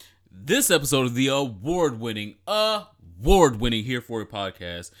This episode of the award-winning Here For It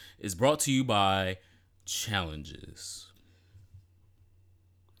podcast is brought to you by Challenges.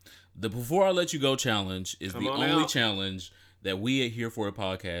 The Before I Let You Go challenge is the only challenge that we at Here For It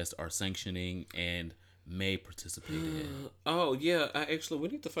podcast are sanctioning and may participate in. Oh, yeah. We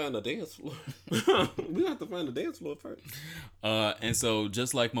need to find a dance floor. We have to find a dance floor first. And so,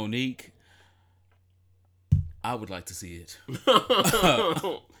 just like Monique, I would like to see it.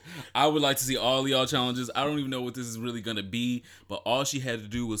 I would like to see all y'all challenges. I don't even know what this is really going to be, but all she had to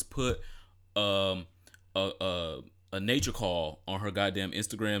do was put a nature call on her goddamn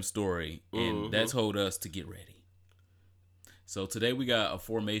Instagram story, and that told us to get ready. So today we got a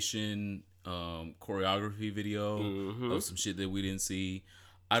formation choreography video of some shit that we didn't see.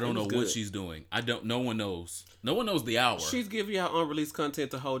 I don't know what she's doing. No one knows. No one knows the hour. She's giving y'all unreleased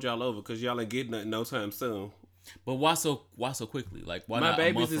content to hold y'all over because y'all ain't getting nothing no time soon. But why so quickly? Like, why not? My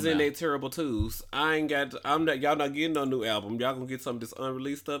babies is in their terrible twos. Y'all not getting no new album. Y'all gonna get some of this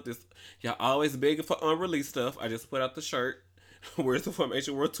unreleased stuff. Y'all always begging for unreleased stuff. I just put out the shirt. Where's the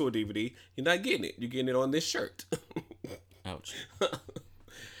Formation World Tour DVD? You're not getting it. You're getting it on this shirt. Ouch.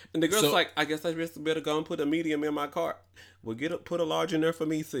 And the girl's like, I guess I just better go and put a medium in my cart. Well, put a large in there for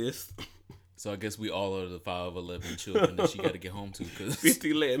me, sis. So I guess we all are the 5'11" children that she got to get home to.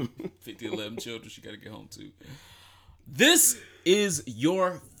 50'11 children she got to get home to. This is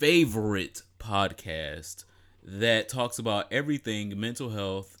your favorite podcast that talks about everything mental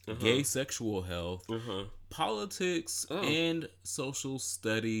health, gay sexual health, politics, and social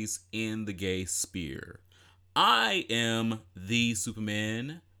studies in the gay sphere. I am the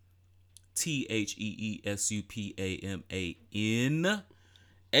Superman, TheeSupaman,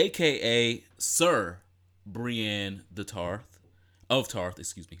 a.k.a. Sir Brienne of Tarth. Oh,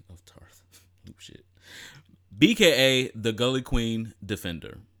 shit. BKA, the Gully Queen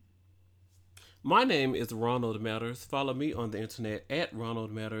Defender. My name is Ronald Matters. Follow me on the internet at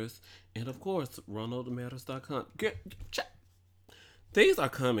Ronald Matters. And of course, RonaldMatters.com. Things are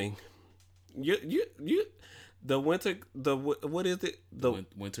coming. What is it?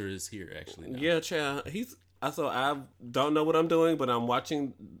 Winter is here, actually. Now. Yeah, child. So I don't know what I'm doing, but I'm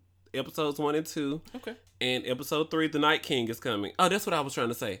watching episodes 1 and 2. Okay. And episode 3, The Night King is coming. Oh, that's what I was trying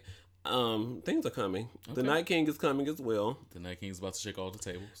to say. Things are coming. Okay. The Night King is coming as well. The Night King is about to shake all the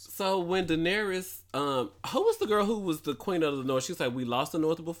tables. So when Daenerys, who was the girl who was the queen of the North? She's like, we lost the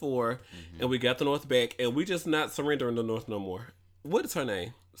North before, and we got the North back, and we just not surrendering the North no more. What is her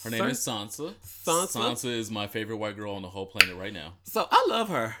name? Her name is Sansa. Sansa is my favorite white girl on the whole planet right now. So I love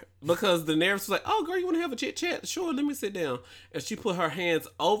her because Daenerys was like, oh, girl, you want to have a chit chat? Sure, let me sit down. And she put her hands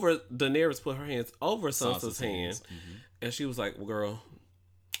over, Daenerys put her hands over Sansa's hands. And she was like, well, girl,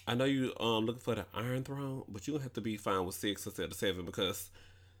 I know you looking for the Iron Throne, but you're going to have to be fine with 6 instead of 7 because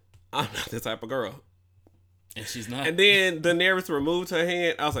I'm not that type of girl. And she's not. And then Daenerys removed her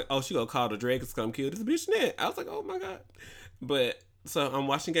hand. I was like, oh, she going to call the dragons to come kill this bitch net. I was like, oh, my God. But... So I'm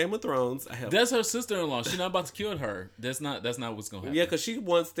watching Game of Thrones. That's her sister-in-law. She's not about to kill her. That's not what's gonna happen. Yeah, because she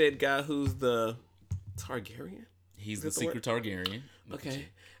wants that guy who's the Targaryen. He's the secret Targaryen. Okay,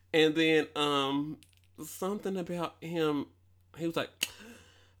 and then something about him. He was like,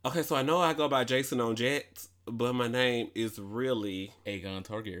 okay, so I know I go by Jason on Jax, but my name is really Aegon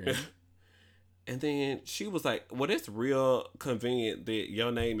Targaryen. And then she was like, well, it's real convenient that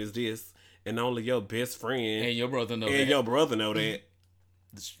your name is this, and only your best friend and your brother know that. And your brother know that.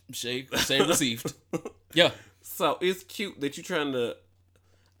 Say received. Yeah. So it's cute that you're trying to.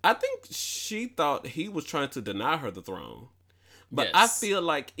 I think she thought he was trying to deny her the throne, but yes. I feel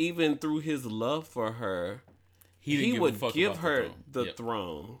like even through his love for her, he would give her the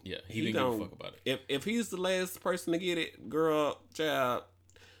throne. Yeah, he didn't give a fuck about it. If he's the last person to get it, girl, child,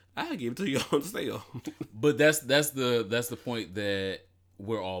 I'll give it to you on sale. But that's the point that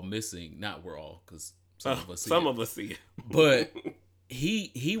we're all missing. Not we're all, because some of us see it. But.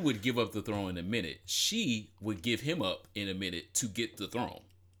 He would give up the throne in a minute. She would give him up in a minute to get the throne.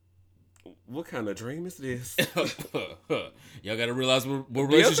 What kind of dream is this? Y'all got to realize what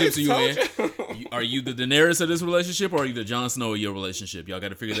relationships are you in. Are you the Daenerys of this relationship, or are you the Jon Snow of your relationship? Y'all got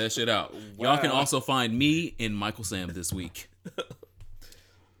to figure that shit out. Wow. Y'all can also find me in Michael Sam this week.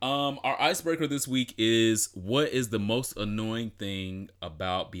 Our icebreaker this week is, what is the most annoying thing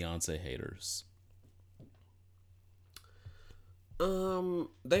about Beyonce haters?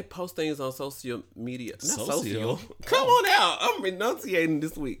 They post things on social media. Not social. Come on out. I'm renunciating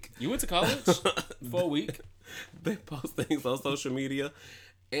this week. You went to college for a week. They post things on social media,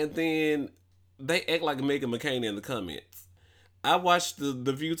 and then they act like Meghan McCain in the comments. I watched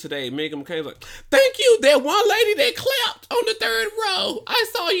the View today. Meghan McCain's like, "Thank you, that one lady that clapped on the third row. I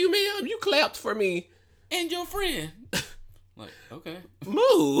saw you, ma'am. You clapped for me and your friend." Like, okay,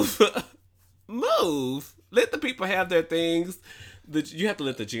 move, move. Let the people have their things. You have to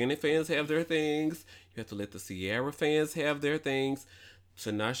let the Janet fans have their things. You have to let the Ciara fans have their things.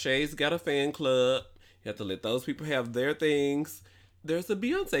 Tinashe's got a fan club. You have to let those people have their things. There's a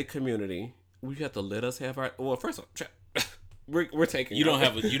Beyonce community. We have to let us have our. Well, first of all, we're taking. You don't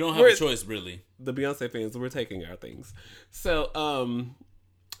have a choice, really. The Beyonce fans, we're taking our things. So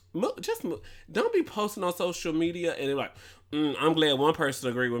don't be posting on social media and they're like, I'm glad one person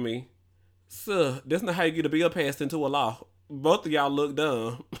agreed with me. So that's not how you get a bill passed into a law. Both of y'all look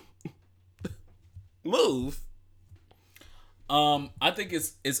dumb. Move. I think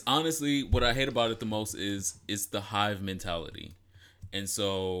it's honestly what I hate about it the most is the hive mentality, and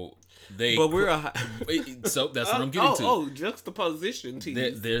so But we're so that's what I'm getting to. Oh, juxtaposition.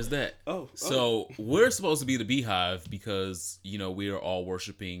 There's that. So we're supposed to be the beehive because we are all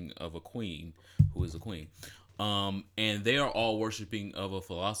worshiping of a queen who is a queen, and they are all worshiping of a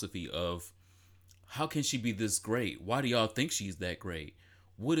philosophy of how can she be this great? Why do y'all think she's that great?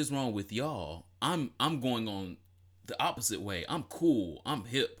 What is wrong with y'all? I'm going on the opposite way. I'm cool. I'm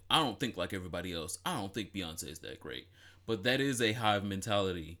hip. I don't think like everybody else. I don't think Beyonce is that great. But that is a hive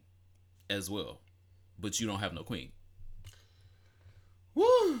mentality as well. But you don't have no queen.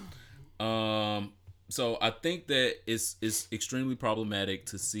 Woo. So I think that it's extremely problematic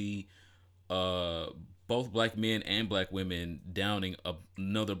to see both black men and black women downing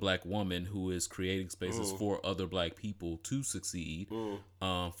another black woman who is creating spaces for other black people to succeed,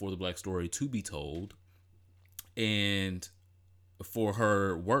 for the black story to be told, and for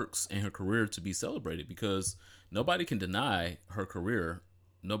her works and her career to be celebrated, because nobody can deny her career.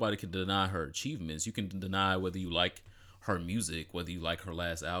 Nobody can deny her achievements. You can deny whether you like her music, whether you like her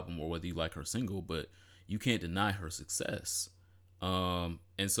last album, or whether you like her single, but you can't deny her success. And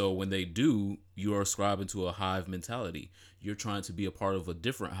so when they do, you are ascribing to a hive mentality. You're trying to be a part of a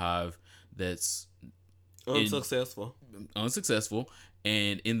different hive that's unsuccessful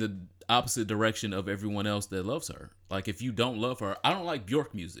and in the opposite direction of everyone else that loves her. Like, if you don't love her, I don't like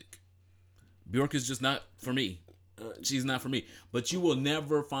Bjork music. Bjork is just not for me. She's not for me. But you will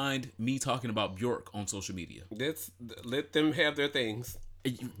never find me talking about Bjork on social media. Let them have their things.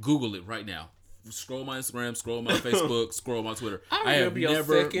 Google it right now. Scroll my Instagram, scroll my Facebook, scroll my Twitter. I remember your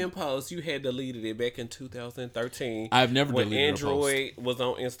second post. You had deleted it back in 2013. I've never deleted Android was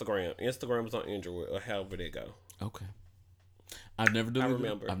on Instagram. Instagram was on Android, or however they go. Okay. I've never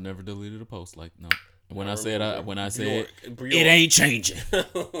deleted a post. Like, no. When I said it ain't changing.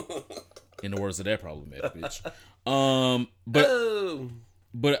 In the words of that problematic bitch.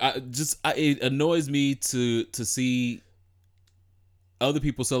 But it annoys me to see other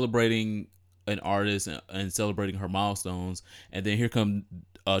people celebrating an artist and celebrating her milestones, and then here come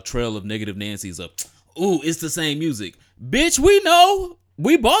a trail of negative Nancy's up. Ooh, it's the same music. Bitch, we know.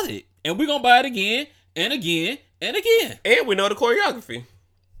 We bought it. And we're gonna buy it again and again and again. And we know the choreography.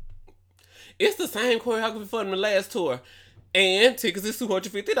 It's the same choreography from the last tour. And tickets is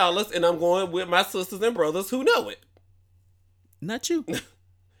 $250, and I'm going with my sisters and brothers who know it. Not you.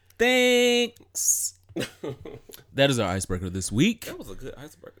 Thanks. That is our icebreaker this week. That was a good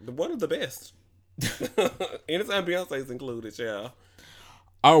icebreaker. One of the best. Anytime Beyonce's included, y'all.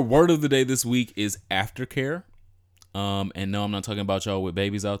 Our word of the day this week is aftercare. And no, I'm not talking about y'all with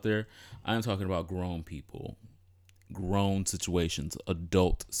babies out there. I'm talking about grown people. Grown situations.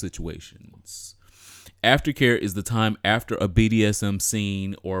 Adult situations. Aftercare is the time after a BDSM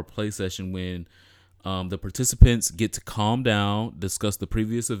scene or a play session when the participants get to calm down, discuss the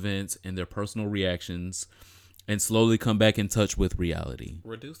previous events and their personal reactions, and slowly come back in touch with reality.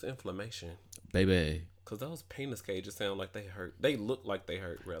 Reduce inflammation. Baby. Because those penis cages sound like they hurt. They look like they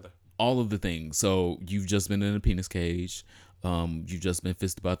hurt, rather. All of the things. So you've just been in a penis cage. You've just been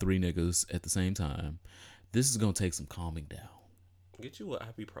fisted by 3 niggas at the same time. This is going to take some calming down. Get you an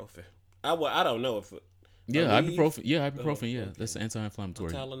ibuprofen. I don't know if... Ibuprofen. Yeah, ibuprofen. Yeah, that's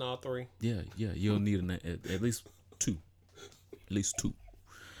anti-inflammatory. Tylenol 3. Yeah. You'll need at least 2. At least 2.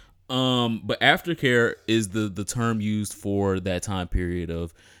 But aftercare is the term used for that time period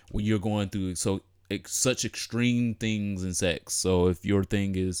of when you're going through such extreme things in sex. So if your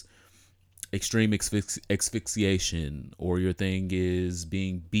thing is extreme asphyxiation, or your thing is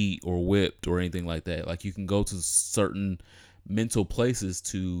being beat or whipped or anything like that, like, you can go to certain mental places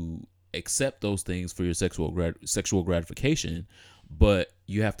to accept those things for your sexual gratification, but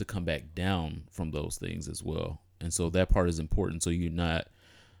you have to come back down from those things as well. And so that part is important, so you're not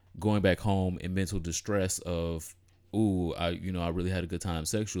going back home in mental distress of ooh, I really had a good time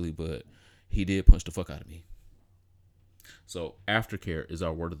sexually, but he did punch the fuck out of me. So aftercare is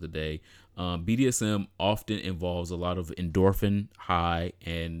our word of the day. BDSM often involves a lot of endorphin high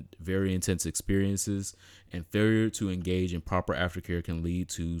and very intense experiences, and failure to engage in proper aftercare can lead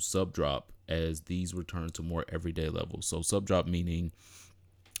to subdrop as these return to more everyday levels. So subdrop meaning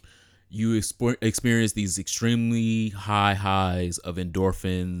you experience these extremely high highs of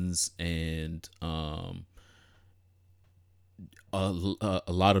endorphins and a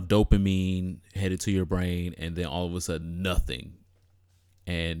lot of dopamine headed to your brain, and then all of a sudden nothing,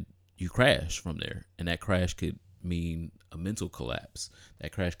 and you crash from there. And that crash could mean a mental collapse.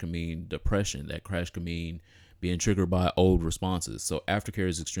 That crash could mean depression. That crash could mean being triggered by old responses. So aftercare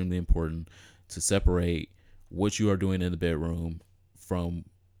is extremely important to separate what you are doing in the bedroom from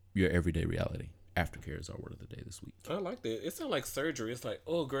your everyday reality. Aftercare is our word of the day this week. I like that. It sounds like surgery. It's like,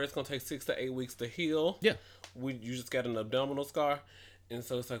 oh, girl, it's gonna take 6 to 8 weeks to heal. Yeah. You just got an abdominal scar, and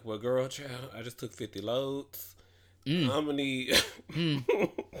so it's like, well, girl, child, I just took 50 loads. I'm gonna need.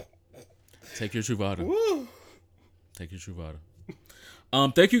 Take your Truvada. Woo. Take your Truvada.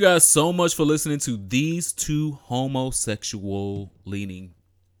 Thank you guys so much for listening to these two homosexual leaning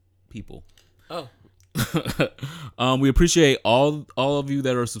people. Oh. We appreciate all of you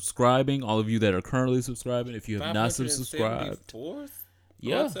that are subscribing, all of you that are currently subscribing. If you have not subscribed,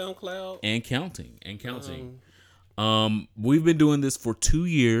 yeah, on SoundCloud and counting. We've been doing this for 2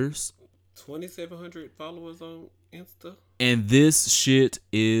 years. 2,700 followers on Insta, and this shit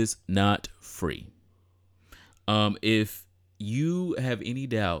is not free. If you have any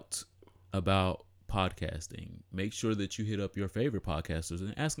doubt about podcasting, make sure that you hit up your favorite podcasters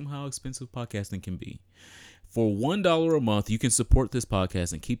and ask them how expensive podcasting can be. For $1 a month, you can support this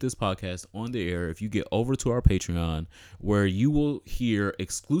podcast and keep this podcast on the air if you get over to our Patreon, where you will hear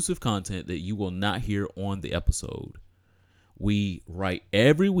exclusive content that you will not hear on the episode. We write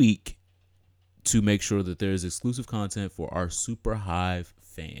every week to make sure that there is exclusive content for our Super Hive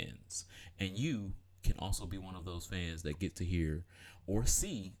fans. And you can also be one of those fans that get to hear or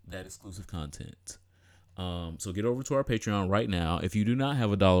see that exclusive content. So get over to our Patreon right now. If you do not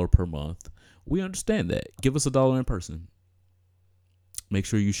have $1 per month, we understand that. Give us $1 in person. Make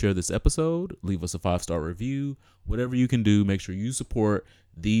sure you share this episode. Leave us a 5-star review. Whatever you can do, make sure you support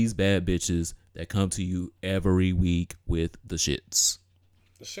these bad bitches that come to you every week with the shits.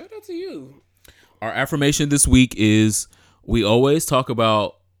 Shout out to you. Our affirmation this week is, we always talk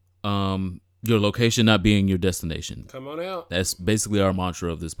about your location not being your destination. Come on out. That's basically our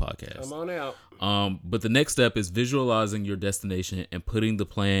mantra of this podcast. Come on out. But the next step is visualizing your destination and putting the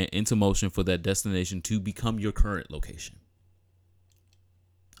plan into motion for that destination to become your current location.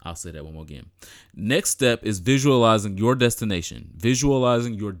 I'll say that one more again. Next step is visualizing your destination.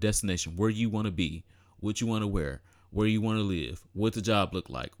 Visualizing your destination, where you want to be, what you want to wear, where you want to live, what the job look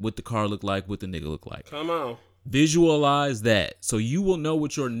like, what the car look like, what the nigga look like. Come on. Visualize that so you will know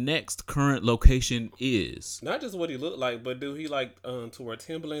what your next current location is. Not just what he looked like, but do he like to wear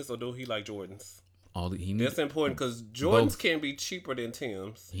Timberlands or do he like Jordans? That's important because Jordans can be cheaper than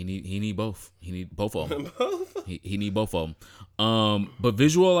Timbs. He need both. He need both of them. he need both of them. But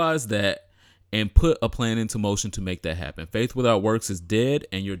visualize that and put a plan into motion to make that happen. Faith without works is dead,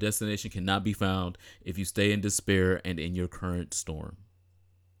 and your destination cannot be found if you stay in despair and in your current storm.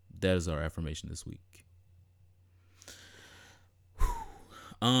 That is our affirmation this week.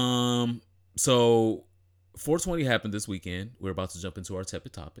 So 420 happened this weekend. We're about to jump into our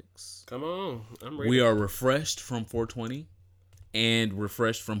tepid topics. Come on, I'm ready. We are refreshed from 420 and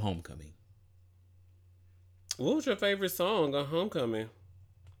refreshed from homecoming. What was your favorite song on homecoming?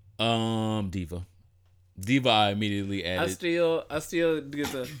 Diva. I immediately added. I still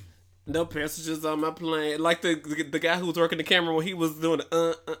get the no passengers on my plane. Like the guy who was working the camera when he was doing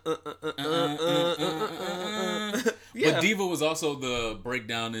Yeah. But Diva was also the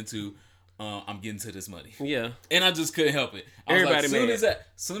breakdown into I'm getting to this money. Yeah. And I just couldn't help it. Everybody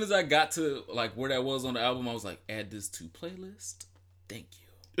soon as I got to like where that was on the album, I was like, add this to playlist. Thank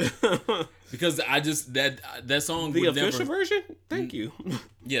you. Because I just that song, the official version? Thank you.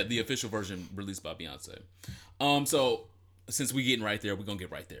 Yeah, the official version released by Beyonce. So since we getting right there, we're gonna get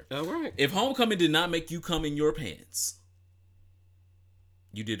right there. All right. If homecoming did not make you come in your pants,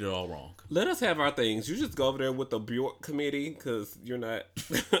 you did it all wrong. Let us have our things. You just go over there with the Bjork committee because you're not.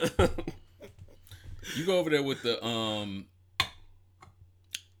 You go over there with the I'm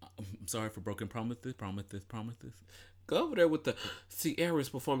sorry for broken promises. Go over there with the Ciara's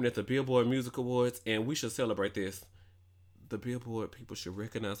performing at the Billboard Music Awards, and we should celebrate this. The Billboard people should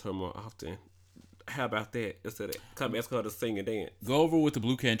recognize her more often. How about that? Instead of come ask her to sing and dance. Go over with the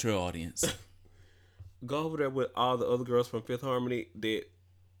Blue Cantrell audience. Go over there with all the other girls from Fifth Harmony. That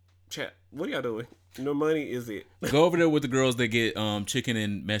chat. What are y'all doing? No money is it? Go over there with the girls that get chicken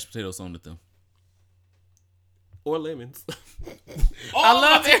and mashed potatoes thrown at them. Or lemons. I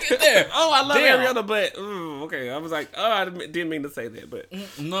love it there. I love Ariana, but okay. I was like, I didn't mean to say that, but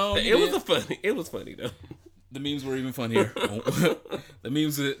no, it was funny though. The memes were even funnier. The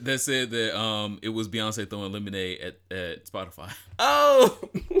memes that said that it was Beyonce throwing lemonade at Spotify. Oh,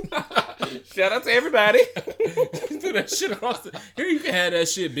 shout out to everybody. Threw that shit across the. Here you can have that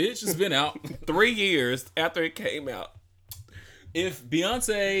shit, bitch. It's been out 3 years after it came out. If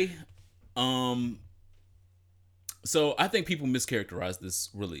Beyonce, so I think people mischaracterized this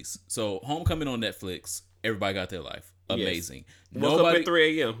release. So Homecoming on Netflix, everybody got their life. Amazing. Yes. Woke up at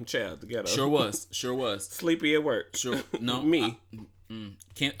 3 a.m. Child together. Sure was. Sleepy at work. Sure. No. Me.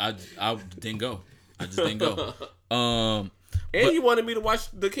 I didn't go. I just didn't go. And you wanted me to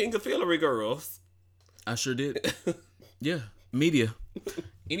watch The King of Fillery Girls. I sure did. Yeah. Media.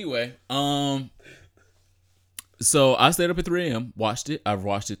 Anyway, so I stayed up at 3 a.m., watched it. I've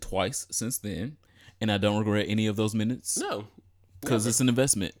watched it twice since then, and I don't regret any of those minutes. No. Because it's an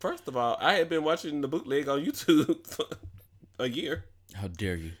investment. First of all, I had been watching the bootleg on YouTube for a year. How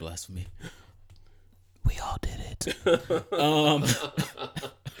dare you, blasphemy. We all did it.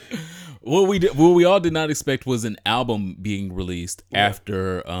 What we all did not expect was an album being released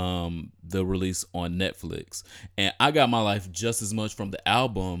after the release on Netflix. And I got my life just as much from the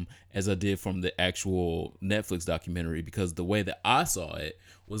album as I did from the actual Netflix documentary, because the way that I saw it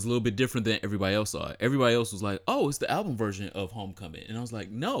was a little bit different than everybody else saw it. Everybody else was like, oh, it's the album version of Homecoming. And I was like,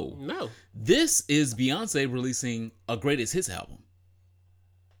 no. This is Beyonce releasing a greatest hits album.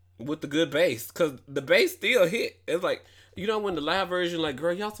 With the good bass. Because the bass still hit. It's like, you know when the live version, like,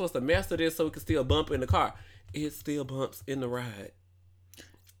 girl, y'all supposed to master this so it can still bump in the car. It still bumps in the ride.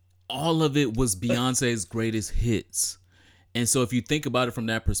 All of it was Beyonce's greatest hits. And so if you think about it from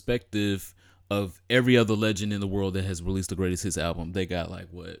that perspective of every other legend in the world that has released the greatest hits album, they got like,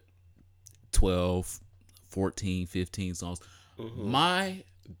 what, 12, 14, 15 songs. Mm-hmm. My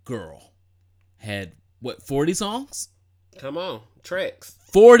girl had, what, 40 songs? Come on, tracks.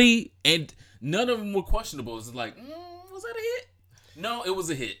 40, and none of them were questionable. It's like, was that a hit? No, it was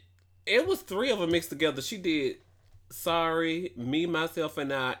a hit. It was 3 of them mixed together. She did Sorry, Me, Myself,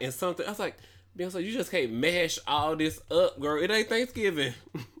 and I, and something. I was like, Beyonce, you just can't mash all this up, girl. It ain't Thanksgiving.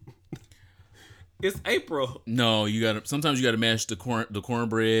 It's April. No, sometimes you gotta mash the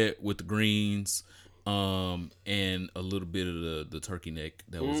cornbread with the greens, and a little bit of the turkey neck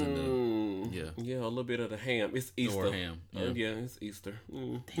that was in the a little bit of the ham. It's Easter. Or ham. Yeah, it's Easter.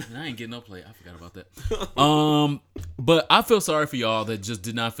 Damn, I ain't getting no plate. I forgot about that. But I feel sorry for y'all that just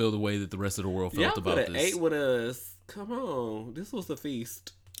did not feel the way that the rest of the world felt about this. Y'all ate with us. Come on, this was a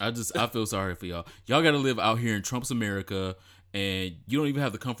feast. I feel sorry for y'all. Y'all got to live out here in Trump's America, and you don't even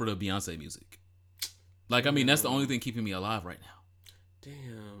have the comfort of Beyonce music. Like, I mean, that's the only thing keeping me alive right now.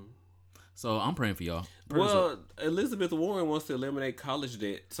 Damn. So I'm praying for y'all. Well, Elizabeth Warren wants to eliminate college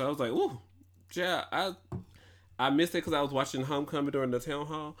debt. So I was like, ooh, yeah, I missed it because I was watching Homecoming during the town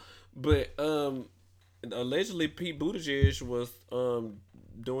hall. But allegedly Pete Buttigieg was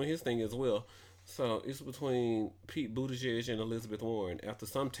doing his thing as well. So it's between Pete Buttigieg and Elizabeth Warren after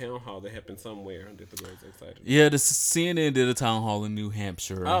some town hall that happened somewhere that the girls are excited about. Yeah, the CNN did a town hall in New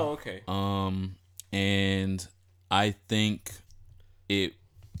Hampshire. Oh, okay. And I think it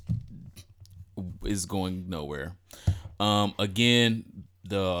is going nowhere. Again,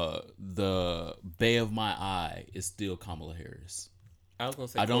 the bay of my eye is still Kamala Harris. I was gonna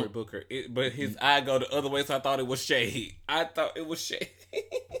say Cory Booker, but his eye go the other way, so I thought it was shade.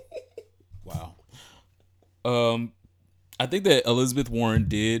 Wow. I think that Elizabeth Warren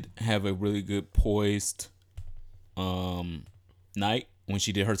did have a really good poised night when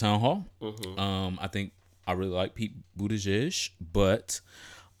she did her town hall. Mm-hmm. I think I really like Pete Buttigieg, but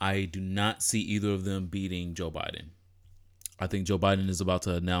I do not see either of them beating Joe Biden. I think Joe Biden is about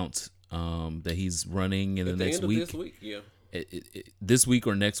to announce that he's running in the next week. This week, yeah. This week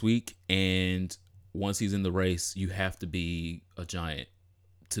or next week, and once he's in the race, you have to be a giant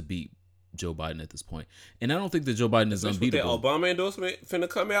to beat Joe Biden at this point. And I don't think that Joe Biden is unbeatable. That Obama endorsement finna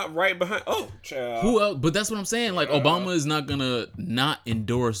come out right behind. Oh, child. Who else? But that's what I'm saying. Like, Obama is not gonna not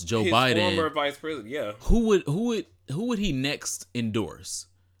endorse Joe Biden. Former vice president, yeah. Who would he next endorse?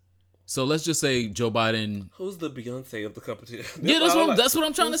 So let's just say Joe Biden. Who's the Beyonce of the competition? Yeah, that's what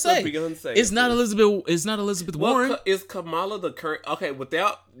I'm trying to say. Beyonce. It's not Elizabeth Warren. Is Kamala the current? Okay,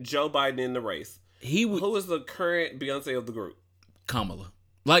 without Joe Biden in the race, who is the current Beyonce of the group? Kamala.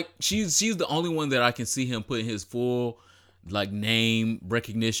 Like, she's the only one that I can see him putting his full like name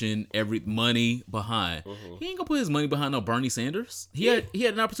recognition, every money behind. He ain't gonna put his money behind no Bernie Sanders. He had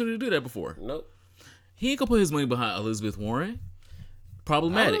an opportunity to do that before. Nope. He ain't gonna put his money behind Elizabeth Warren.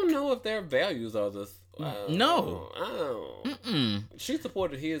 Problematic. I don't know if their values are the. No. She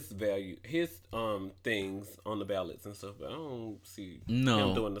supported his things on the ballots and stuff, but I don't see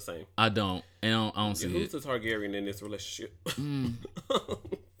him doing the same. I don't. I don't see who's the Targaryen in this relationship?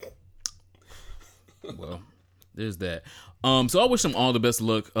 Well, there's that. So I wish them all the best of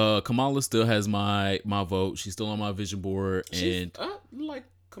luck. Kamala still has my vote. She's still on my vision board, and I like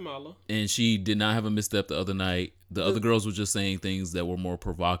Kamala. And she did not have a misstep the other night. The other girls were just saying things that were more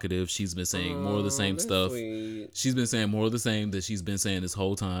provocative. She's been saying more of the same stuff. Sweet. She's been saying more of the same that she's been saying this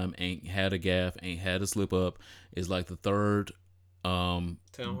whole time. Ain't had a gaffe, ain't had a slip up. Is like the third town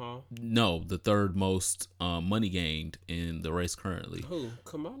hall. No, the third most money gained in the race currently. Who?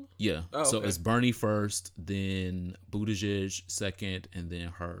 Kamala? Yeah. Oh, so okay. it's Bernie first, then Buttigieg second, and then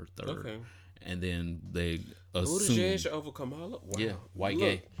her third. Okay. And then they assume Buttigieg over Kamala? Wow. Yeah, white Look,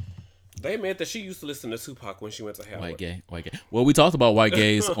 gay. They meant that she used to listen to Tupac when she went to Howard. White gay. Well, we talked about white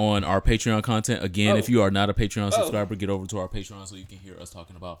gays on our Patreon content. Again, if you are not a Patreon subscriber, get over to our Patreon so you can hear us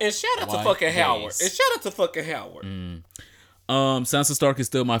talking about. And shout out to fucking Howard. Sansa Stark is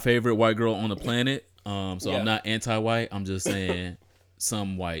still my favorite white girl on the planet. I'm not anti-white. I'm just saying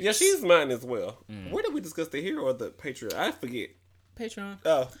some white. Yeah, she's mine as well. Where did we discuss it, here or the Patreon? I forget. Patreon.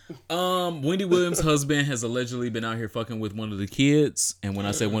 Oh. Wendy Williams' husband has allegedly been out here fucking with one of the kids. And when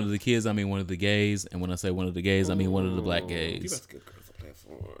I say one of the kids, I mean one of the gays. And when I say one of the gays, I mean one of the black gays. You about to give girls a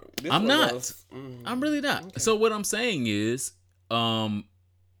platform. I'm not. I'm really not. Okay. So what I'm saying is, one,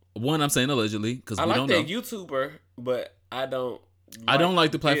 I'm saying allegedly because we don't know. I like that YouTuber, but I don't. I don't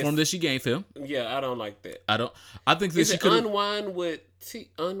like the platform that she gained, Phil. Yeah, I don't like that. I think that she could unwind with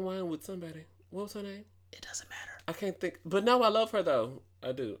somebody. What was her name? It doesn't matter. I can't think. But no, I love her though.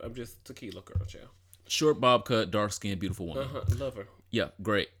 I do. I'm just tequila girl, child. Short bob cut, dark skin, beautiful woman. Love her. Yeah,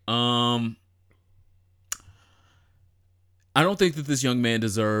 great. I don't think that this young man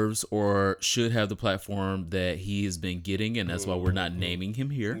deserves or should have the platform that he has been getting, and that's why we're not naming him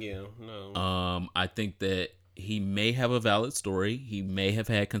here. Yeah, no. I think that he may have a valid story. He may have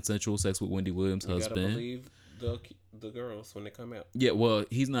had consensual sex with Wendy Williams' husband. Gotta believe the girls when they come out. Yeah, well,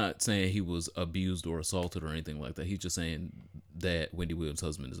 he's not saying he was abused or assaulted or anything like that. He's just saying that Wendy Williams'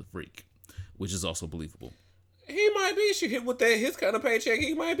 husband is a freak, which is also believable. He might be. She hit with that his kind of paycheck.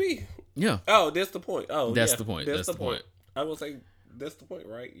 He might be. Yeah. Oh, that's the point. Oh, that's the point. That's the point. I will say that's the point,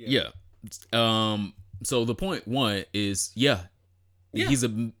 right? Yeah. So the point one is, he's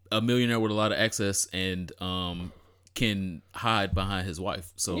a millionaire with a lot of access and can hide behind his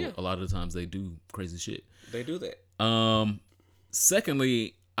wife. So a lot of the times they do crazy shit. They do that.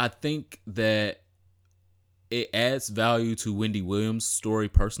 Secondly, I think that it adds value to Wendy Williams' story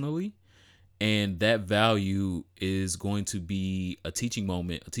personally, and that value is going to be a teachable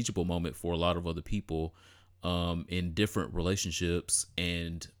moment for a lot of other people in different relationships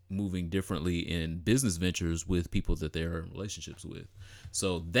and moving differently in business ventures with people that they're in relationships with.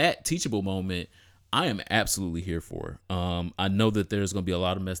 So that teachable moment, I am absolutely here for. I know that there's going to be a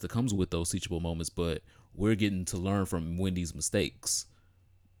lot of mess that comes with those teachable moments, but we're getting to learn from Wendy's mistakes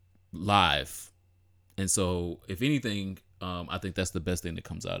live. And so, if anything, I think that's the best thing that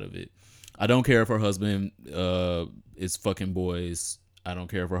comes out of it. I don't care if her husband is fucking boys. I don't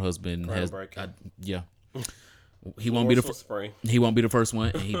care if her husband has. He won't be the first. He won't be the first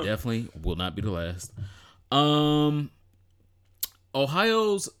one, and he definitely will not be the last.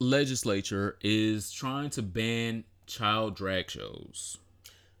 Ohio's legislature is trying to ban child drag shows.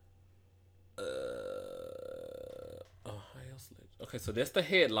 Okay, so that's the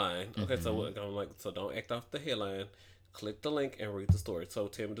headline. Okay, so don't act off the headline. Click the link and read the story. So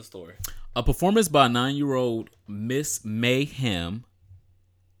tell me the story. A performance by 9-year-old Miss Mayhem.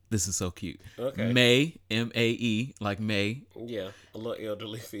 This is so cute. Okay. May, M-A-E, like May. Yeah, a little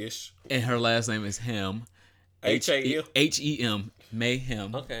elderly fish. And her last name is Hem. H-A-M. H-E-M.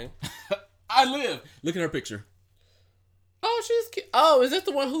 Mayhem. Okay. I live. Look at her picture. Oh, she's cute. Oh, is that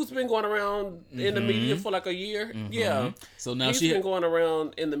the one who's been going around in the media for like a year? Mm-hmm. Yeah. So now he's been going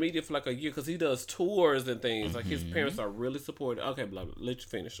around in the media for like a year because he does tours and things. Like his parents are really supportive. Okay, blah, blah. Let you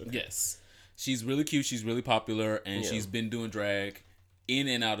finish. Okay. Yes. She's really cute. She's really popular. And she's been doing drag in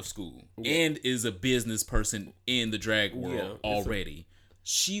and out of school. Yeah. And is a business person in the drag world already.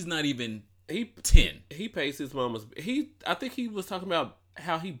 She's not even 10. He pays his mama's. I think he was talking about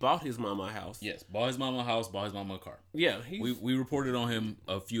how he bought his mama a house. Yes, bought his mama a house, bought his mama a car. Yeah, we reported on him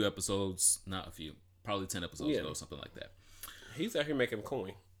a few episodes, not a few, probably 10 episodes ago, something like that. He's out here making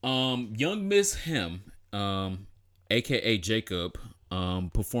coin. Young Miss Him, aka Jacob,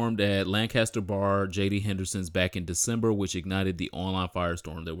 performed at Lancaster Bar J.D. Henderson's back in December, which ignited the online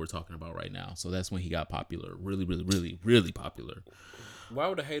firestorm that we're talking about right now. So that's when he got popular. Really, really, really, really popular. Why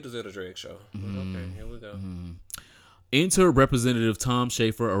were the haters at a drag show? Okay, here we go. Enter Representative Tom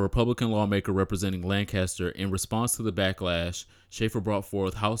Schaefer, a Republican lawmaker representing Lancaster. In response to the backlash, Schaefer brought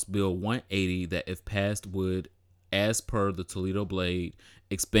forth House Bill 180 that, if passed, would, as per the Toledo Blade,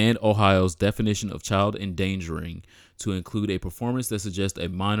 expand Ohio's definition of child endangering to include a performance that suggests a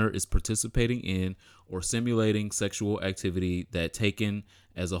minor is participating in or simulating sexual activity that, taken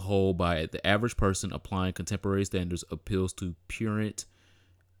as a whole by the average person applying contemporary standards, appeals to purient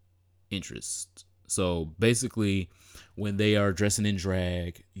interest. So basically, when they are dressing in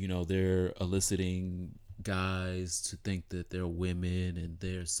drag, you know, they're eliciting guys to think that they're women and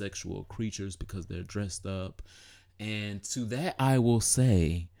they're sexual creatures because they're dressed up. And to that, I will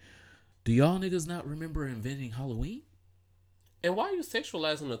say, do y'all niggas not remember inventing Halloween? And why are you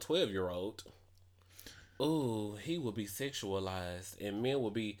sexualizing a 12-year-old? Oh, he will be sexualized and men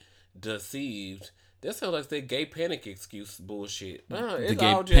will be deceived. That sounds like that gay panic excuse bullshit. The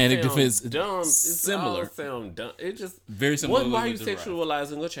gay panic defense, dumb. It's similar. All sound dumb. It just very similar. Why are you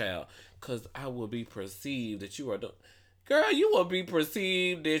sexualizing a child? Because I will be perceived that you are dumb. Girl, you will be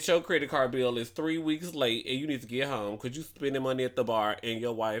perceived that your credit card bill is 3 weeks late and you need to get home because you spending money at the bar and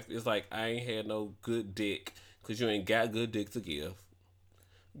your wife is like, I ain't had no good dick because you ain't got good dick to give.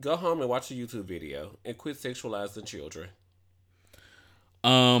 Go home and watch a YouTube video and quit sexualizing children.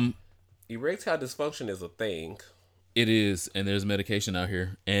 Erectile dysfunction is a thing. It is, and there's medication out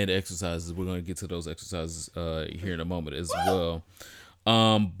here and exercises. We're going to get to those exercises here in a moment as well.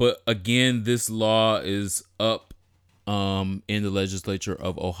 But again, this law is up in the legislature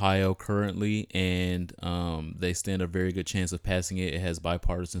of Ohio currently, and they stand a very good chance of passing it. It has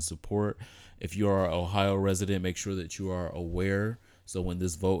bipartisan support. If you are an Ohio resident, make sure that you are aware. So when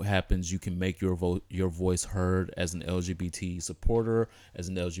this vote happens, you can make your voice heard as an LGBT supporter, as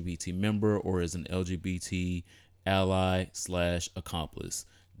an LGBT member, or as an LGBT ally/accomplice.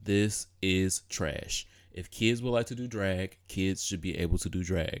 This is trash. If kids would like to do drag, kids should be able to do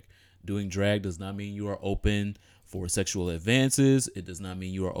drag. Doing drag does not mean you are open for sexual advances. It does not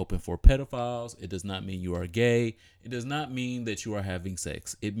mean you are open for pedophiles. It does not mean you are gay. It does not mean that you are having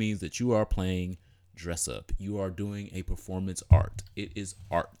sex. It means that you are playing dress up. You are doing a performance art. It is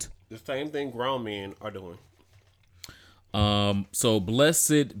art. The same thing grown men are doing. So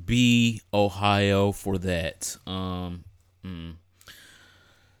blessed be Ohio for that.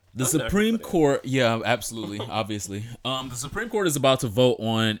 The Supreme Court, yeah, absolutely, obviously. The Supreme Court is about to vote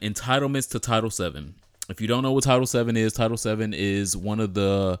on entitlements to Title VII. If you don't know what Title VII is one of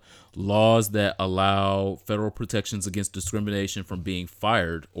the laws that allow federal protections against discrimination from being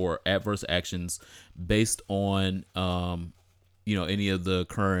fired or adverse actions based on, any of the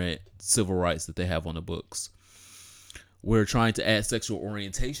current civil rights that they have on the books. We're trying to add sexual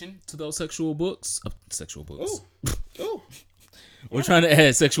orientation to those sexual books. Ooh. We're trying to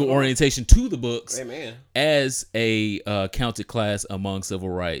add sexual orientation to the books. Amen. As a counted class among civil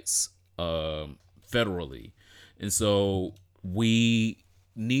rights federally. And so we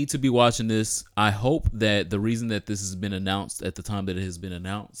need to be watching this. I hope that the reason that this has been announced at the time that it has been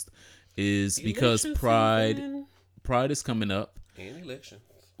announced is because Pride is coming up. And election.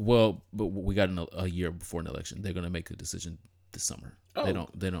 Well, but we got a year before an election. They're going to make a decision this summer. Oh. They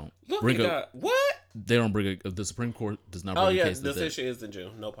don't Look bring at what? They don't bring the Supreme Court does not bring a case. The decision is in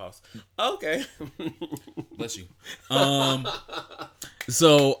June. No pause. Okay. Bless you.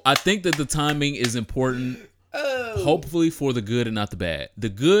 So I think that the timing is important. Hopefully for the good and not the bad. The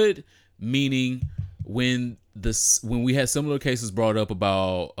good meaning when we had similar cases brought up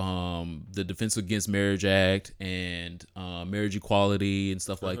about the Defense Against Marriage Act and marriage equality and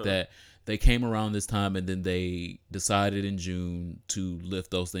stuff like that. They came around this time and then they decided in June to lift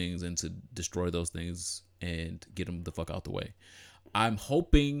those things and to destroy those things and get them the fuck out the way. I'm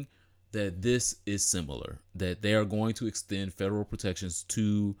hoping that this is similar, that they are going to extend federal protections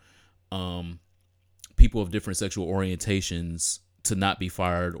to people of different sexual orientations to not be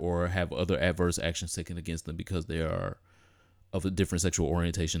fired or have other adverse actions taken against them because they are of a different sexual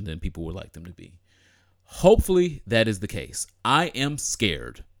orientation than people would like them to be. Hopefully that is the case. I am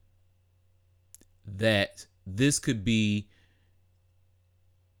scared that this could be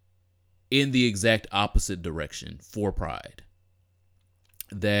in the exact opposite direction for Pride.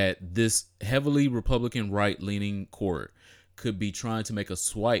 That this heavily Republican right-leaning court could be trying to make a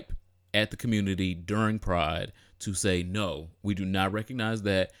swipe at the community during Pride to say, no, we do not recognize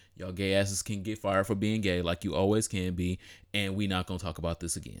that. Y'all gay asses can get fired for being gay like you always can be, and we not going to talk about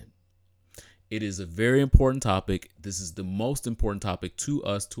this again. It is a very important topic. This is the most important topic to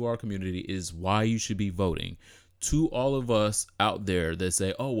us, to our community, is why you should be voting. To all of us out there that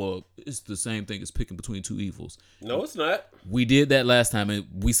say, oh, well, it's the same thing as picking between two evils. No, it's not. We did that last time, and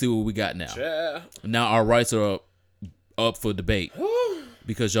we see what we got now. Yeah. Now our rights are up for debate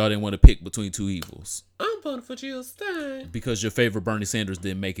because y'all didn't want to pick between two evils. I'm voting for Jill Stein. Because your favorite Bernie Sanders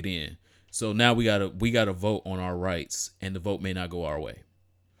didn't make it in. So now we gotta vote on our rights, and the vote may not go our way.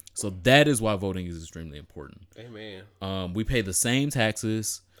 So that is why voting is extremely important. Amen. We pay the same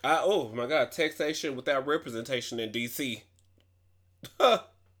taxes. Oh my God, taxation without representation in DC. The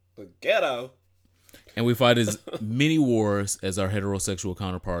ghetto. And we fight as many wars as our heterosexual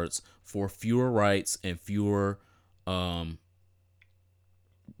counterparts for fewer rights and fewer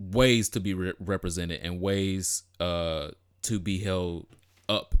ways to be represented and ways to be held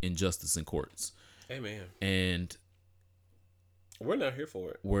up in justice in courts. Amen. And we're not here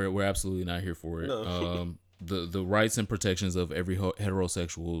for it. We're absolutely not here for it. No. The rights and protections of every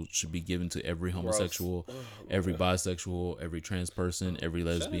heterosexual should be given to every homosexual, every bisexual, every trans person, every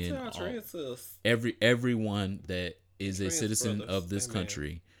lesbian, everyone that is a citizen brothers. of this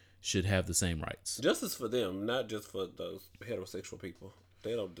country should have the same rights. Justice for them, not just for those heterosexual people.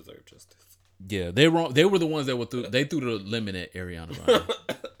 They don't deserve justice. Yeah, they wrong. They were the ones that threw the lemon at Ariana Grande.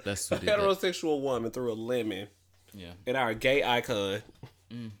 That's who did that. Heterosexual woman threw a lemon. Yeah. At our gay icon.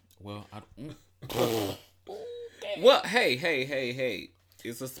 Well, Well, hey.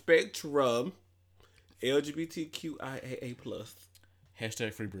 It's a spectrum. LGBTQIAA+.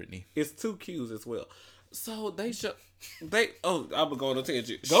 Hashtag free Britney. It's 2 Q's as well. So I'm gonna go on a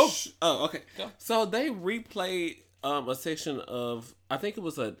tangent. Go. Oh, okay. Go. So they replayed a section of, I think it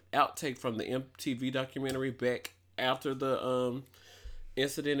was an outtake from the MTV documentary back after the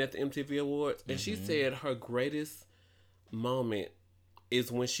incident at the MTV Awards, and she said her greatest moment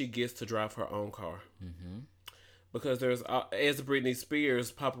is when she gets to drive her own car. Because there's, as Britney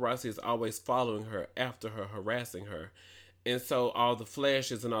Spears, paparazzi is always following her after her, harassing her. And so all the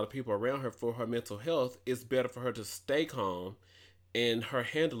flashes and all the people around her, for her mental health, it's better for her to stay calm. And her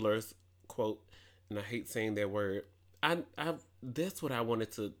handlers, quote, and I hate saying that word, that's what I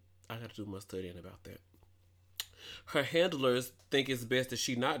got to do my studying about that. Her handlers think it's best that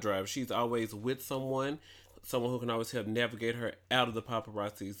she not drive. She's always with someone who can always help navigate her out of the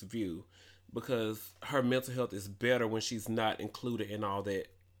paparazzi's view, because her mental health is better when she's not included in all that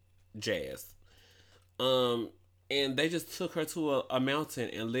jazz. And they just took her to a mountain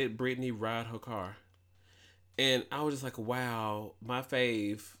and let Britney ride her car. And I was just like, wow, my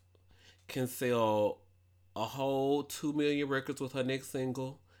fave can sell a whole 2 million records with her next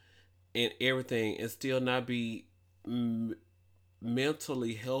single and everything and still not be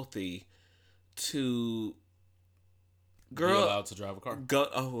mentally healthy to... Girl, be allowed to drive a car.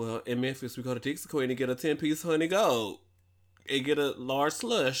 In Memphis, we go to Dixie Queen and get a 10-piece honey gold and get a large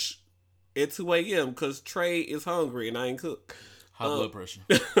slush at 2 a.m. because Trey is hungry and I ain't cook. High blood pressure.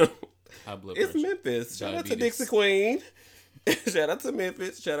 High blood pressure. It's Memphis. Shout out to Dixie Queen. Shout out to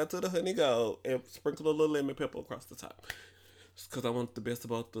Memphis. Shout out to the honey gold. And sprinkle a little lemon pepper across the top. Because I want the best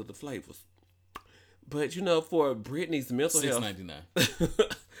of both the flavors. But, for Britney's mental health...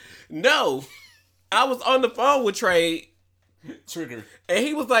 $6.99. No. I was on the phone with Trey. Trigger. And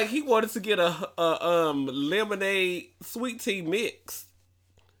he was like, he wanted to get a lemonade sweet tea mix.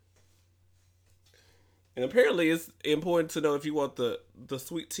 And apparently it's important to know if you want the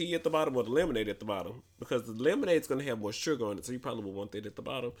sweet tea at the bottom or the lemonade at the bottom. Because the lemonade's going to have more sugar on it, so you probably will want that at the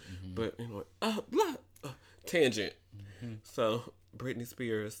bottom. But, tangent. So, Britney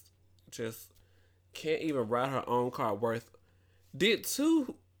Spears just can't even ride her own car did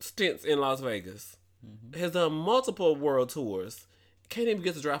 2 stints in Las Vegas. Has done multiple world tours. Can't even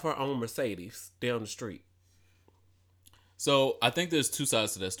get to drive her own Mercedes down the street. So I think there's 2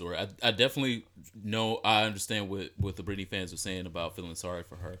 sides to that story. I definitely know, I understand what the Britney fans are saying about feeling sorry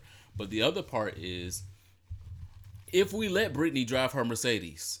for her. But the other part is, if we let Britney drive her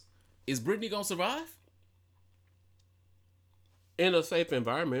Mercedes, is Britney going to survive? In a safe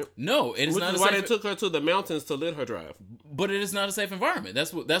environment. No, it is not. Which is why they took her to the mountains to let her drive. But it is not a safe enfornment.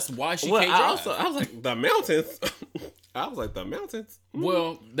 That's why she can't drive. I was like, the mountains. I was like, the mountains.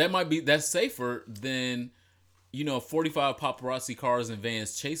 Well, that's safer than 45 paparazzi cars and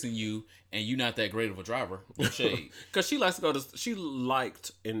vans chasing you, and you're not that great of a driver. No shade. Because she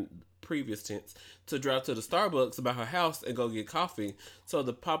liked in previous tense to drive to the Starbucks by her house and go get coffee. So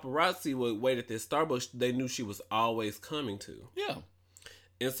the paparazzi would wait at this Starbucks they knew she was always coming to. Yeah.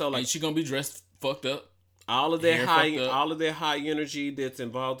 And so she gonna be dressed fucked up. All of that high energy that's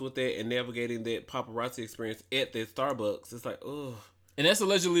involved with that and navigating that paparazzi experience at that Starbucks. It's like, ugh. And that's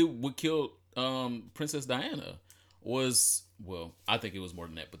allegedly what killed Princess Diana was, well, I think it was more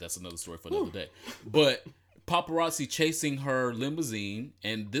than that, but that's another story for another day. But paparazzi chasing her limousine,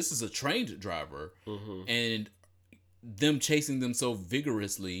 and this is a trained driver, and them chasing them so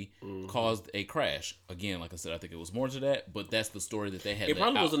vigorously caused a crash. Again, like I said, I think it was more to that, but that's the story that they had. It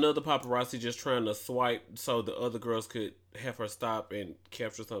probably was another paparazzi just trying to swipe so the other girls could have her stop and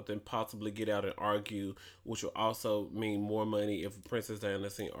capture something, possibly get out and argue, which will also mean more money if Princess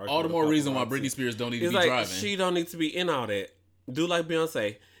Diana seen argue. All the more reason why Britney Spears don't need to be driving. She don't need to be in all that. Do like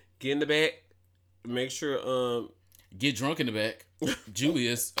Beyonce. Get in the back. Make sure get drunk in the back.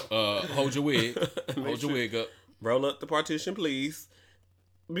 Julius, hold your wig. Hold your wig up. Roll up the partition, please.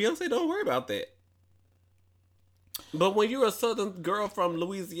 Beyonce don't worry about that. But when you're a Southern girl from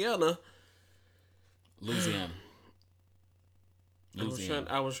Louisiana. I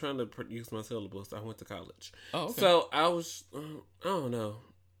was trying to use my syllables. I went to college. Oh, okay. So I was, I don't know.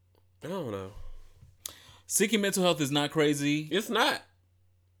 Seeking mental health is not crazy. It's not.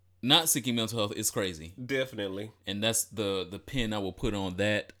 Not seeking mental health is crazy. Definitely. And that's the pin I will put on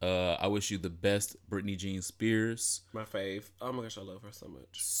that. I wish you the best, Britney Jean Spears. My fave. Oh my gosh, I love her so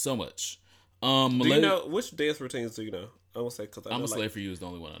much. So much. Do you know, which dance routines do you know? I won't say because I'm a Slave for You is the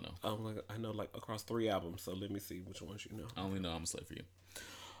only one I know. I know like across 3 albums, so let me see which ones you know. I only know I'm a Slave for You.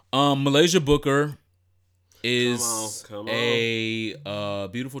 Malaysia Booker is a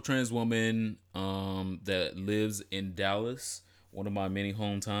beautiful trans woman that lives in Dallas. One of my many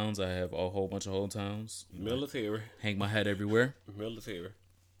hometowns. I have a whole bunch of hometowns. Military. Hang my hat everywhere. Military.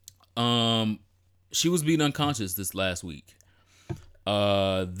 She was beaten unconscious this last week.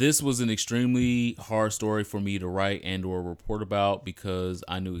 This was an extremely hard story for me to write and or report about because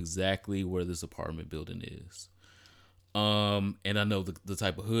I knew exactly where this apartment building is. And I know the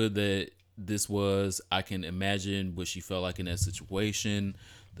type of hood that this was. I can imagine what she felt like in that situation.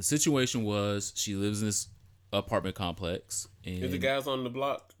 The situation was she lives in this apartment complex. And is the guys on the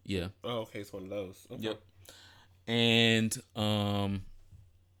block? Yeah. Oh, okay, it's one of those. Okay. Yep. And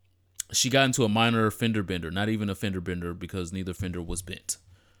she got into a minor fender bender, not even a fender bender because neither fender was bent.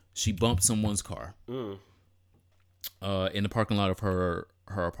 She bumped someone's car in the parking lot of her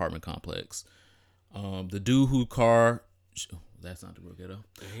apartment complex. The dude whose car, that's not the real ghetto.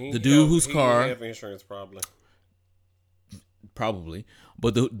 The dude whose car, have insurance probably,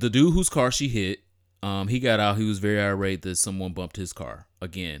 but the dude whose car she hit, he got out. He was very irate that someone bumped his car.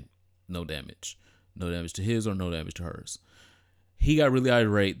 Again, no damage to his or no damage to hers. He got really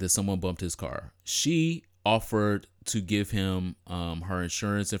irate that someone bumped his car. She offered to give him her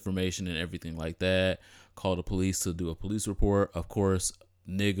insurance information and everything like that. Called the police to do a police report. Of course,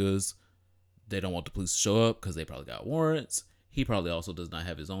 niggas, they don't want the police to show up because they probably got warrants. He probably also does not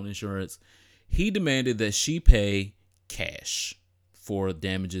have his own insurance. He demanded that she pay cash for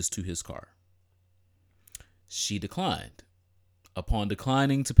damages to his car. She declined. Upon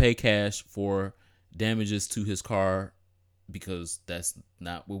declining to pay cash for damages to his car, because that's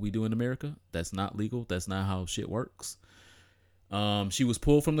not what we do in America. That's not legal. That's not how shit works. She was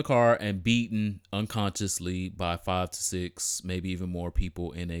pulled from the car and beaten unconsciously by 5 to 6, maybe even more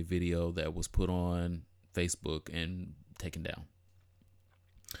people in a video that was put on Facebook and taken down.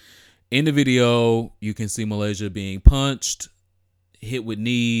 In the video, you can see Malaysia being punched, hit with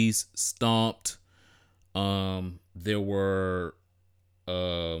knees, stomped. There were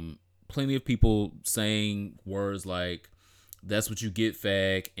plenty of people saying words like, "That's what you get,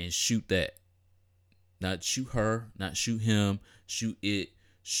 fag," and "shoot that." Not shoot her, not shoot him, shoot it,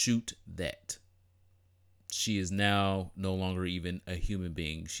 shoot that. She is now no longer even a human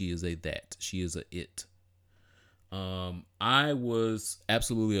being. She is a that. She is a it. I was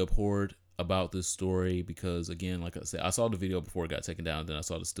absolutely abhorred about this story because, again, like I said, I saw the video before it got taken down. Then I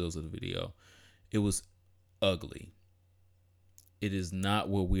saw the stills of the video. It was ugly. It is not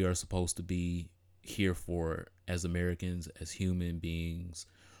what we are supposed to be here for as Americans, as human beings.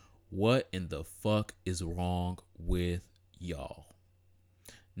 What in the fuck is wrong with y'all?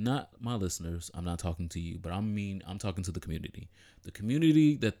 Not my listeners. I'm not talking to you, but I'm talking to the community. The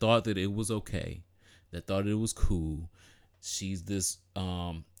community that thought that it was okay, that thought it was cool. She's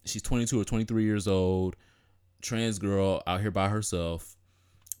 22 or 23 years old, trans girl out here by herself.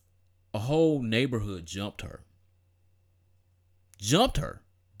 A whole neighborhood jumped her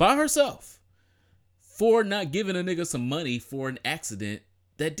by herself for not giving a nigga some money for an accident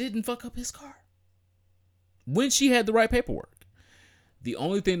that didn't fuck up his car when she had the right paperwork. The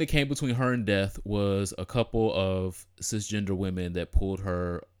only thing that came between her and death was a couple of cisgender women that pulled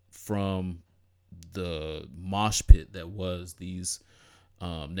her from the mosh pit that was these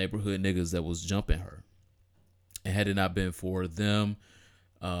neighborhood niggas that was jumping her. And had it not been for them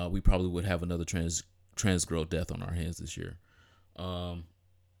we probably would have another trans girl death on our hands this year.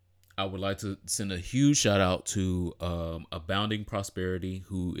 I would like to send a huge shout out to Abounding Prosperity,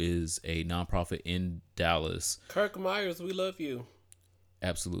 who is a nonprofit in Dallas. Kirk Myers, we love you.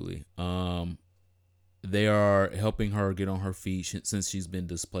 Absolutely. They are helping her get on her feet since she's been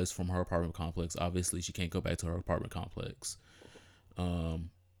displaced from her apartment complex. Obviously, she can't go back to her apartment complex.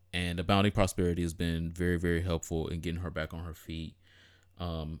 And Abounding Prosperity has been very, very helpful in getting her back on her feet.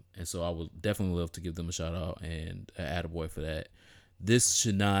 And so I would definitely love to give them a shout out and an attaboy for that. This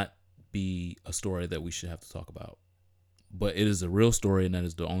should not be a story that we should have to talk about, but it is a real story, and that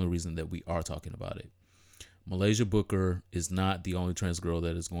is the only reason that we are talking about it. Malaysia Booker is not the only trans girl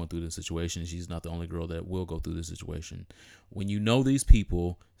that is going through this situation. She's not the only girl that will go through this situation. When you know these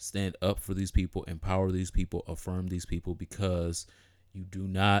people, stand up for these people, empower these people, affirm these people, because you do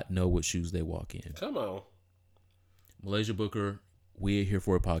not know what shoes they walk in. Come on. Malaysia Booker, we are Here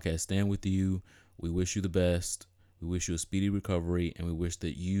For It podcast stand with you. We wish you the best. We wish you a speedy recovery, and we wish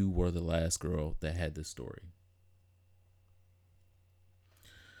that you were the last girl that had this story.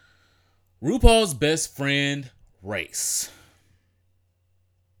 RuPaul's Best Friend Race.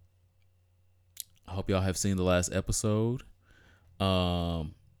 I hope y'all have seen the last episode.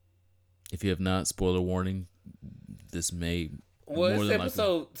 If you have not, spoiler warning. This may Well, it's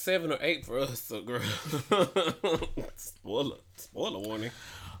episode 7 or 8 for us, so girl. Spoiler warning.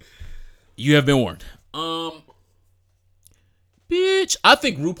 You have been warned. Bitch, I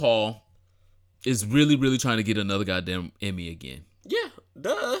think RuPaul is really, really trying to get another goddamn Emmy again. Yeah,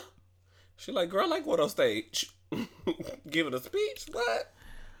 duh. She like, girl, like what on stage? Giving a speech? What?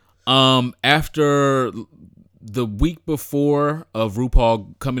 After the week before of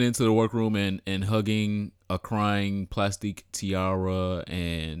RuPaul coming into the workroom and hugging a crying Plastique Tiara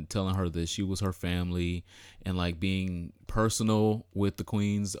and telling her that she was her family and like being personal with the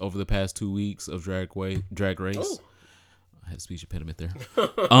queens over the past 2 weeks of Drag Race. Oh. I had a speech impediment there.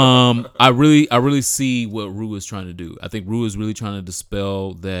 I really see what Ru is trying to do. I think Ru is really trying to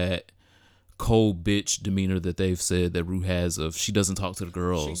dispel that cold bitch demeanor that they've said that Ru has of she doesn't talk to the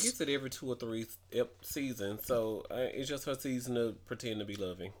girls. She gets it every 2 or 3 seasons, so it's just her season to pretend to be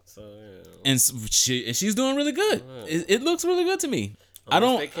loving. So yeah. And she's doing really good. It looks really good to me.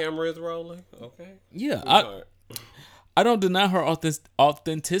 That camera is rolling. Okay. Yeah, I don't deny her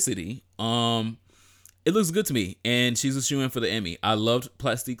authenticity. It looks good to me, and she's a shoo-in for the Emmy. I loved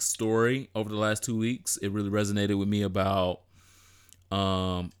Plastique's story over the last 2 weeks. It really resonated with me about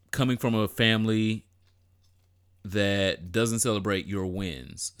coming from a family that doesn't celebrate your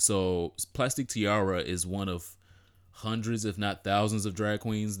wins. So Plastique Tiara is one of hundreds, if not thousands, of drag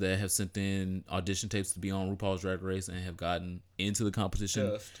queens that have sent in audition tapes to be on RuPaul's Drag Race and have gotten into the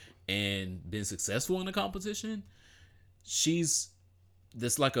competition and been successful in the competition.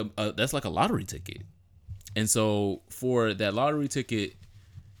 That's like a lottery ticket. And so for that lottery ticket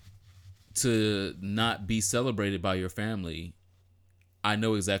to not be celebrated by your family, I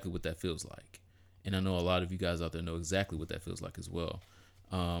know exactly what that feels like. And I know a lot of you guys out there know exactly what that feels like as well.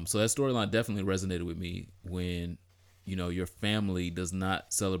 So that storyline definitely resonated with me when, you know, your family does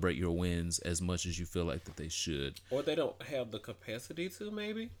not celebrate your wins as much as you feel like that they should. Or they don't have the capacity to,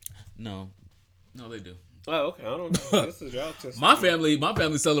 maybe? No, they do. Oh, okay. I don't know. This is y'all testimony. My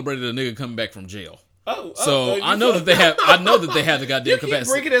family celebrated a nigga coming back from jail. So I know that they have. I know that they have the goddamn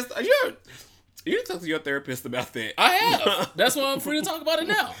capacity. You talk to your therapist about that. I have. That's why I'm free to talk about it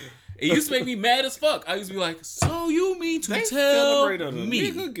now. It used to make me mad as fuck. I used to be like, so you mean to tell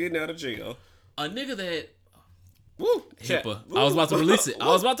me nigga getting out of jail, a nigga that HIPAA. I was about to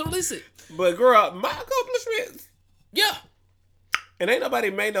release it. But girl, my accomplishments. Yeah. And ain't nobody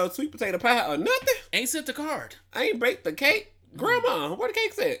made no sweet potato pie or nothing. Ain't sent the card. I ain't baked the cake. Grandma, where the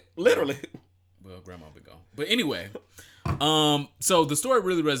cake's at? Literally. Well, grandma been gone. But anyway, so the story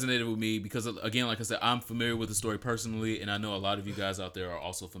really resonated with me because, again, like I said, I'm familiar with the story personally, and I know a lot of you guys out there are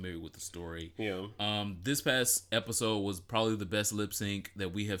also familiar with the story. Yeah. This past episode was probably the best lip sync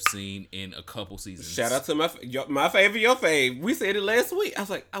that we have seen in a couple seasons. Shout out to my fave, your fave. We said it last week. I was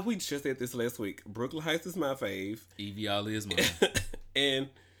like, we just said this last week. Brooklyn Heights is my fave. Evie Ali is mine. and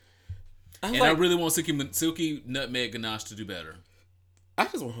I really want Silky Nutmeg Ganache to do better. I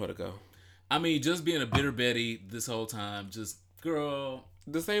just want her to go. I mean, just being a bitter Betty this whole time, just, girl.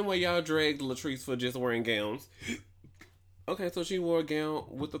 The same way y'all dragged Latrice for just wearing gowns. Okay, so she wore a gown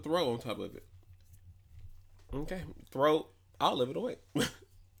with the throw on top of it. Okay, throw all of it away.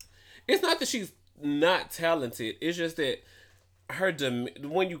 It's not that she's not talented. It's just that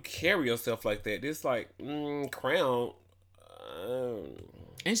when you carry yourself like that, it's like, crown.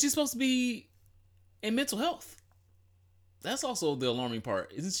 And she's supposed to be in mental health. That's also the alarming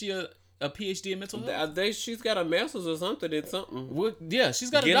part. Isn't she a PhD in mental health? She's got a master's or something in something. Well, yeah, she's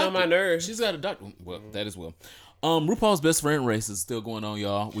got Getting a doctor. on my nerves. She's got a doctor. Well, that as well. RuPaul's Best Friend race is still going on,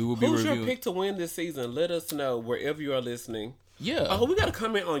 y'all. We will be Who's reviewing. your pick to win this season? Let us know wherever you are listening. Yeah. Oh, we got a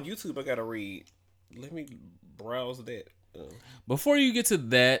comment on YouTube I got to read. Let me browse that. Before you get to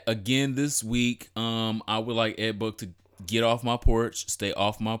that, again this week, I would like Ed Book to get off my porch, stay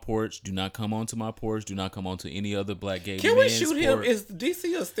off my porch. Do not come onto my porch. Do not come onto any other black gay. Can we shoot him? Is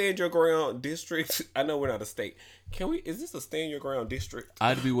DC a stand your ground district? I know we're not a state. Can we? Is this a stand your ground district?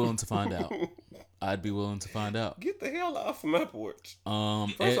 I'd be willing to find out. I'd be willing to find out. Get the hell off my porch.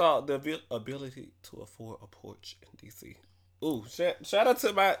 First of all, the ability to afford a porch in DC. Ooh, shout out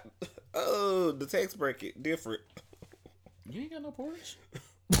to my the tax bracket different. You ain't got no porch.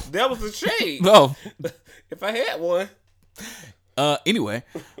 That was a shade. No. If I had one. Anyway,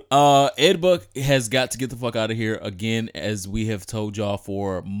 Ed Buck has got to get the fuck out of here again, as we have told y'all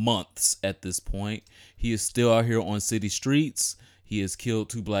for months at this point. He is still out here on city streets. He has killed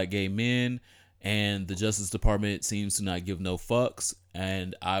 2 black gay men, and the Justice Department seems to not give no fucks.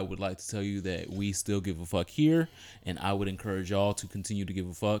 And I would like to tell you that we still give a fuck here, and I would encourage y'all to continue to give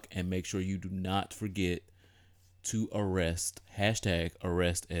a fuck and make sure you do not forget to arrest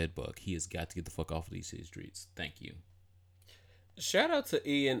 #Ed Buck. He has got to get the fuck off of these city streets. Thank you. Shout out to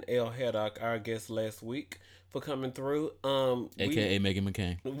Ian L. Haddock, our guest last week, for coming through. AKA Megan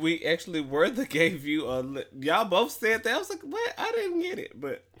McCain. We actually were the gave you y'all both said that. I was like, what? I didn't get it.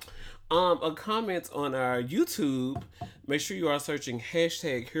 But a comment on our YouTube. Make sure you are searching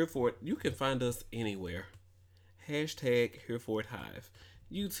 #HereForIt. You can find us anywhere. #HereForItHive.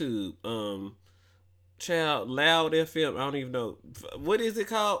 YouTube. Child, Loud FM. I don't even know. What is it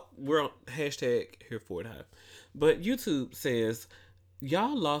called? We're on #HereForItHive. But YouTube says,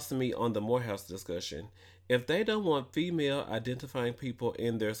 y'all lost me on the Morehouse discussion. If they don't want female identifying people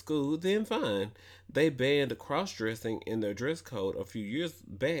in their school, then fine. They banned cross-dressing in their dress code a few years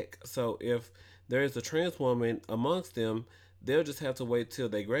back. So if there is a trans woman amongst them, they'll just have to wait till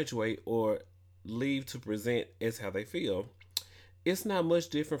they graduate or leave to present as how they feel. It's not much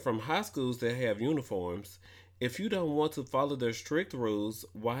different from high schools that have uniforms. If you don't want to follow their strict rules,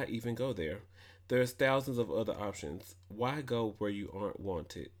 why even go there? There's thousands of other options. Why go where you aren't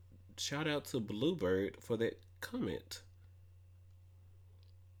wanted? Shout out to Bluebird for that comment.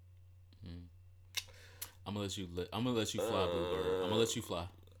 I'm gonna let you fly, Bluebird. I'm gonna let you fly.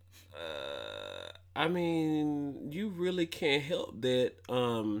 I mean, you really can't help that.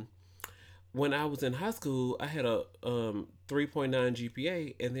 When I was in high school, I had a 3.9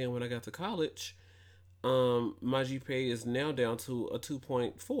 GPA, and then when I got to college, my GPA is now down to a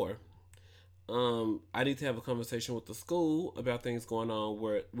 2.4. I need to have a conversation with the school about things going on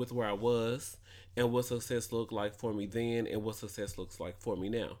with where I was and what success looked like for me then and what success looks like for me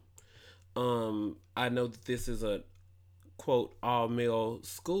now. I know that this is a quote all male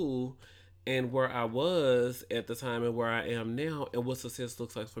school, and where I was at the time and where I am now and what success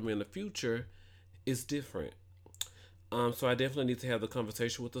looks like for me in the future is different. So I definitely need to have the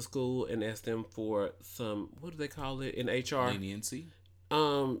conversation with the school and ask them for some, what do they call it in HR? Leniency.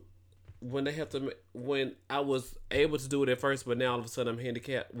 When I was able to do it at first, but now all of a sudden I'm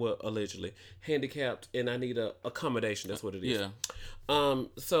handicapped. Well, allegedly handicapped, and I need a accommodation. That's what it is. Yeah.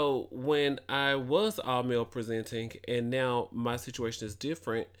 So when I was all male presenting, and now my situation is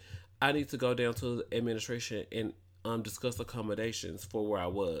different, I need to go down to the administration and discuss accommodations for where I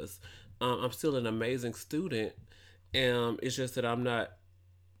was. I'm still an amazing student. It's just that I'm not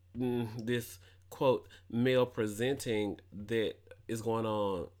this quote male presenting that is going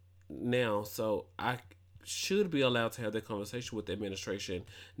on now. So I should be allowed to have that conversation with the administration,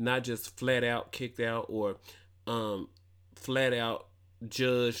 not just flat out kicked out or flat out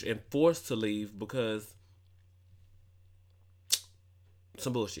judged and forced to leave because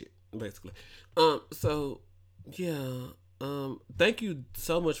some bullshit, basically. So yeah. Thank you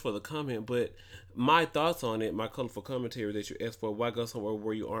so much for the comment, but my thoughts on it, my colorful commentary that you asked for, why go somewhere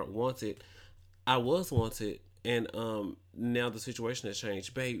where you aren't wanted? I was wanted, and now the situation has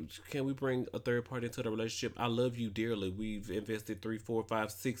changed. Babe, can we bring a third party into the relationship? I love you dearly. We've invested 3, 4,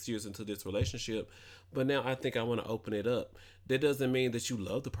 5, 6 years into this relationship, but now I think I want to open it up. That doesn't mean that you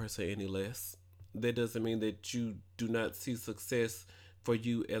love the person any less. That doesn't mean that you do not see success for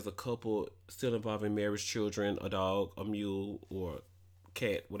you as a couple still involving marriage, children, a dog, a mule, or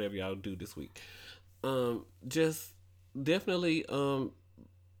cat, whatever y'all do this week. Just definitely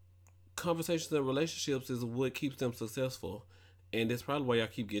conversations and relationships is what keeps them successful. And that's probably why y'all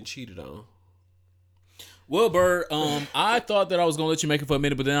keep getting cheated on. Well, Bird, I thought that I was gonna let you make it for a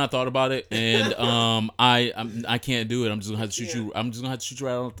minute, but then I thought about it, and I can't do it. I'm just gonna have to shoot you. I'm just gonna have to shoot you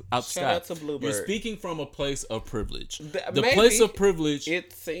right out the sky. Shout out to Bluebird. You're speaking from a place of privilege. The Maybe, place of privilege.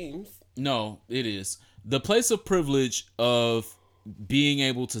 It seems. No, it is the place of privilege of being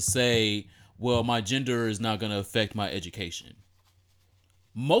able to say, "Well, my gender is not gonna affect my education."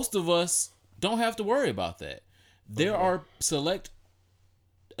 Most of us don't have to worry about that.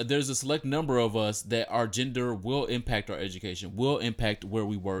 There's a select number of us that our gender will impact our education, will impact where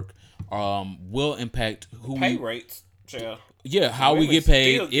we work, will impact who pay rates. Yeah, how we get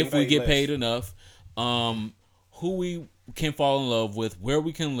paid, if we get paid enough, who we can fall in love with, where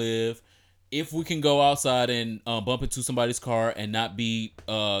we can live, if we can go outside and bump into somebody's car and not be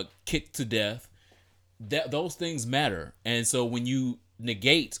kicked to death. Those things matter. And so when you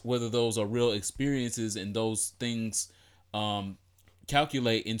negate whether those are real experiences and those things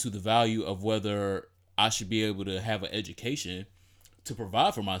calculate into the value of whether I should be able to have an education to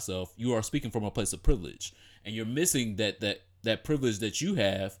provide for myself, you are speaking from a place of privilege, and you're missing that privilege that you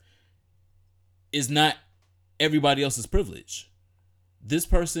have is not everybody else's privilege. This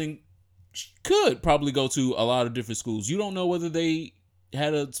person could probably go to a lot of different schools. You don't know whether they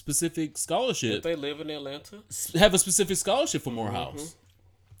had a specific scholarship. If they live in Atlanta, have a specific scholarship for Morehouse,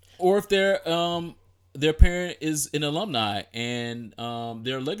 or if their parent is an alumni and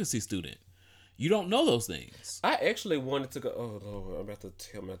they're a legacy student. You don't know those things. I actually wanted to go. Oh Lord, I'm about to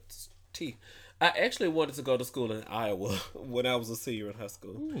tell my tea. I actually wanted to go to school in Iowa when I was a senior in high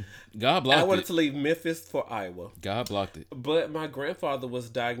school. God blocked it. I wanted to leave Memphis for Iowa. God blocked it. But my grandfather was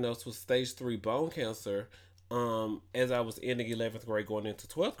diagnosed with stage 3 bone cancer as I was ending 11th grade going into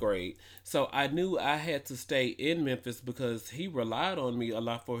 12th grade. So I knew I had to stay in Memphis because he relied on me a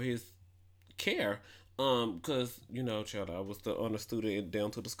lot for his care. Because, child, I was the honor student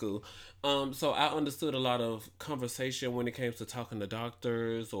down to the school. So I understood a lot of conversation when it came to talking to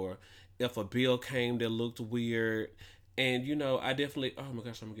doctors, or if a bill came that looked weird. And, I definitely, oh my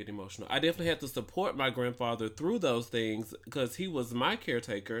gosh, I'm getting emotional. I definitely had to support my grandfather through those things because he was my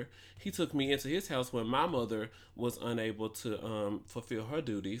caretaker. He took me into his house when my mother was unable to fulfill her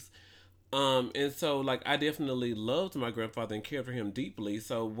duties. And so, I definitely loved my grandfather and cared for him deeply.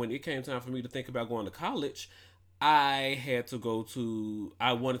 So when it came time for me to think about going to college, I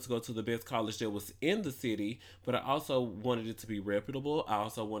wanted to go to the best college that was in the city, but I also wanted it to be reputable. I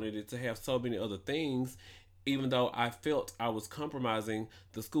also wanted it to have so many other things, even though I felt I was compromising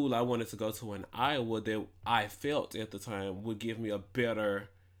the school I wanted to go to in Iowa that I felt at the time would give me a better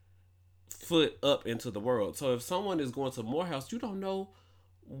foot up into the world. So if someone is going to Morehouse, you don't know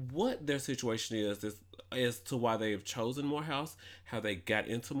what their situation is as to why they have chosen Morehouse, how they got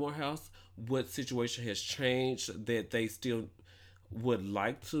into Morehouse, what situation has changed that they still would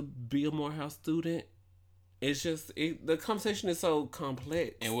like to be a Morehouse student. It's just the conversation is so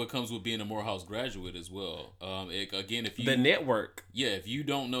complex, and what comes with being a Morehouse graduate as well. If you the network, if you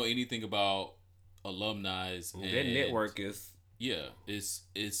don't know anything about alumni, that network is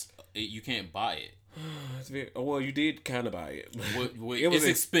you can't buy it. Well, you did kind of buy it. It's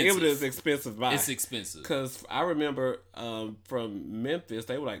expensive. It was expensive buy. It's expensive. Because I remember from Memphis,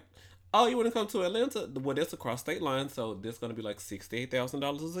 they were like, "Oh, you want to come to Atlanta? Well, that's across state lines, so that's going to be like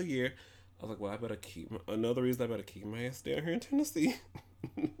 $68,000 a year." I was like, "Well, I better keep my ass down here in Tennessee."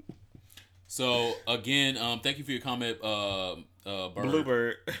 So again, thank you for your comment,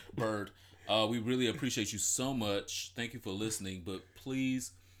 Bluebird. Bird. We really appreciate you so much. Thank you for listening, but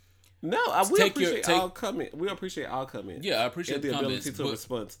please. No, we appreciate all comments. We appreciate all comments. Yeah, I appreciate the comments, ability to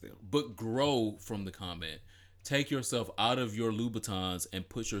respond to them. But grow from the comment. Take yourself out of your Louboutins and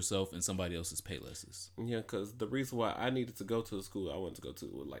put yourself in somebody else's Paylesses. Yeah, because the reason why I needed to go to the school I wanted to go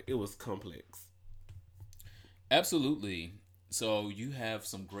to, it was complex. Absolutely. So you have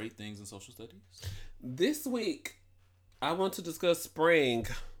some great things in social studies? This week, I want to discuss spring.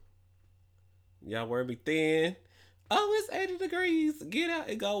 Y'all wear me thin. Oh, it's 80 degrees. Get out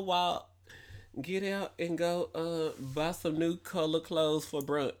and go walk. Get out and go buy some new color clothes for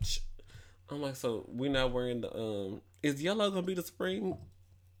brunch. I'm like, so we're not wearing the is yellow gonna be the spring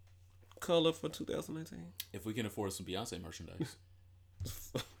color for 2019? If we can afford some Beyonce merchandise.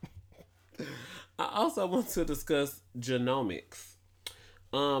 I also want to discuss genomics.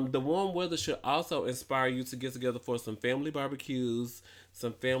 The warm weather should also inspire you to get together for some family barbecues,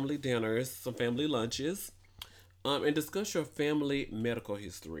 some family dinners, some family lunches. And discuss your family medical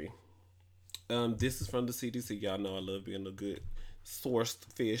history. This is from the CDC. Y'all know I love being a good sourced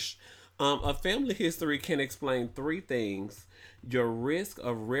fish. A family history can explain three things: your risk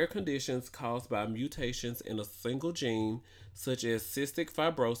of rare conditions caused by mutations in a single gene, such as cystic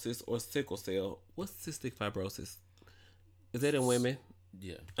fibrosis or sickle cell. What's cystic fibrosis? Is that in women?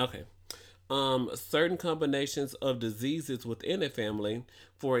 Yeah. Okay. Certain combinations of diseases within a family.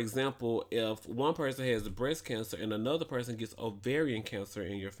 For example, if one person has breast cancer and another person gets ovarian cancer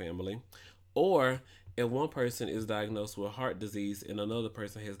in your family, or if one person is diagnosed with heart disease and another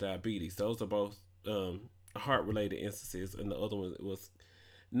person has diabetes. Those are both heart related instances, and the other one was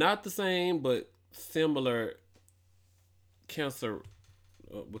not the same but similar cancer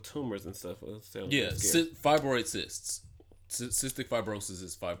with tumors and stuff. Yeah, fibroid cysts. Cystic fibrosis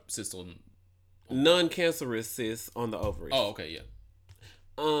is cyst on non-cancerous cysts on the ovaries. Oh, okay, yeah.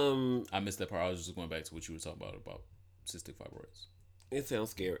 I missed that part. I was just going back to what you were talking about cystic fibroids. It sounds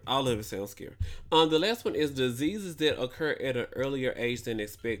scary. All of it sounds scary. The last one is diseases that occur at an earlier age than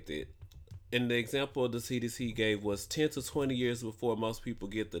expected. And the example the CDC gave was 10 to 20 years before most people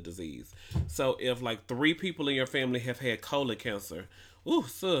get the disease. So if like 3 people in your family have had colon cancer, ooh,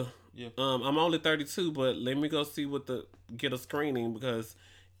 so yeah. I'm only 32, but let me go see get a screening because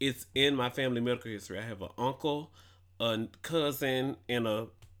it's in my family medical history. I have an uncle, a cousin, and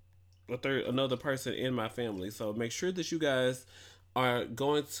another person in my family. So make sure that you guys are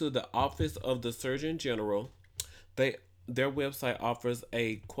going to the Office of the Surgeon General. Their website offers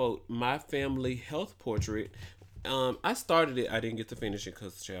a quote My Family Health Portrait. I started it. I didn't get to finish it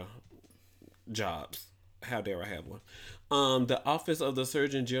because jobs. How dare I have one? The Office of the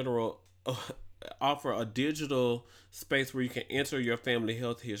Surgeon General offer a digital space where you can enter your family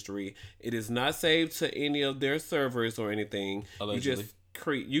health history. It is not saved to any of their servers or anything. Allegedly. You just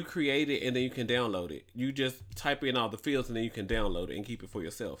create it and then you can download it. You just type in all the fields and then you can download it and keep it for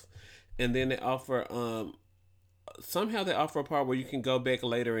yourself. And then they offer somehow they offer a part where you can go back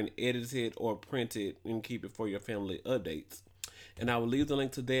later and edit it or print it and keep it for your family updates. And I will leave the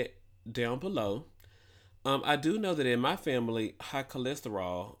link to that down below. I do know that in my family, high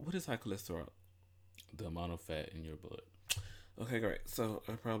cholesterol. What is high cholesterol? The amount of fat in your blood. Okay, great. So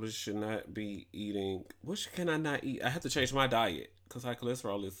I probably should not be eating. What can I not eat? I have to change my diet because high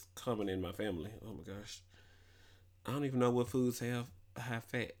cholesterol is common in my family. Oh my gosh. I don't even know what foods have high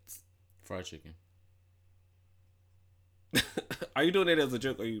fats. Fried chicken. Are you doing that as a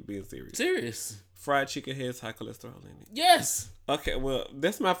joke or are you being serious? Serious. Fried chicken has high cholesterol in it. Yes. Okay, well,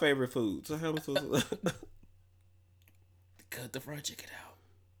 that's my favorite food. So how am I supposed to... Cut the fried chicken out.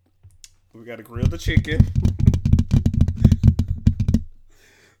 We got to grill the chicken.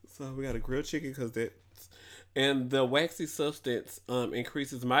 So we got to grill chicken because that... And the waxy substance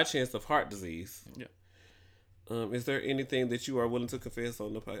increases my chance of heart disease. Yeah. Is there anything that you are willing to confess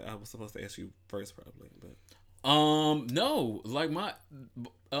on the podcast? I was supposed to ask you first, probably, but no, like my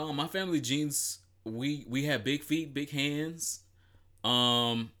family genes, we have big feet, big hands,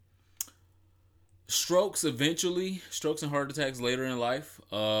 strokes and heart attacks later in life.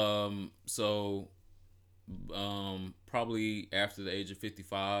 So probably after the age of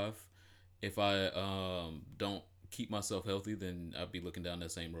 55, if I don't keep myself healthy, then I'd be looking down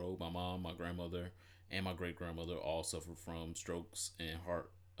that same road. My mom, my grandmother, and my great grandmother all suffered from strokes and heart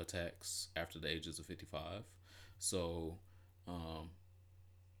attacks after the ages of 55. So,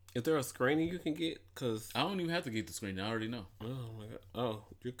 is there a screening you can get? Cause I don't even have to get the screening. I already know. Oh my god! Oh,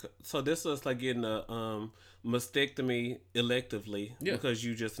 so this is like getting a mastectomy electively, yeah. Because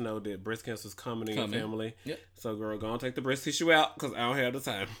you just know that breast cancer is common in your family. Yeah. So, girl, go and take the breast tissue out because I don't have the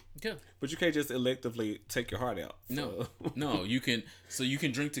time. Yeah. But you can't just electively take your heart out. So. No, you can. So you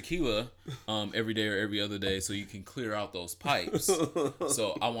can drink tequila every day or every other day, so you can clear out those pipes.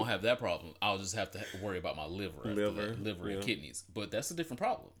 So I won't have that problem. I'll just have to worry about my liver and kidneys. But that's a different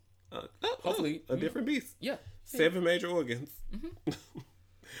problem. Hopefully, a different beast. Yeah. 7 major organs. Mm-hmm.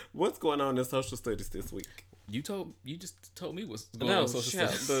 What's going on in social studies this week? You just told me what's going on in social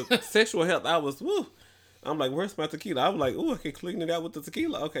studies. The sexual health. I'm like, where's my tequila? I was like, I can clean it out with the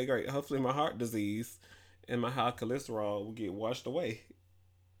tequila. Okay, great. Hopefully my heart disease and my high cholesterol will get washed away.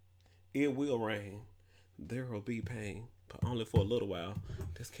 It will rain. There will be pain, but only for a little while.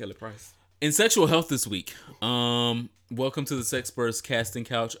 That's Kelly Price. In sexual health this week, welcome to the Sexperts Casting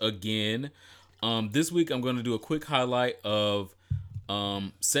Couch again. This week I'm going to do a quick highlight of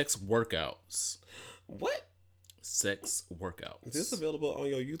sex workouts. What? Sex workouts. Is this available on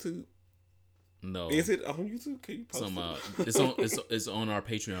your YouTube? No. Is it on YouTube? Can you post it? It's on our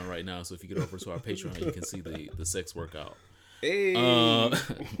Patreon right now. So if you get over to our Patreon, you can see the sex workout. Hey.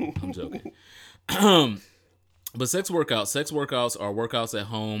 I'm joking. But sex workouts are workouts at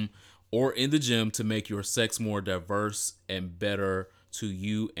home or in the gym to make your sex more diverse and better to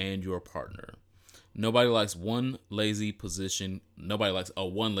you and your partner. Nobody likes one lazy position. Nobody likes a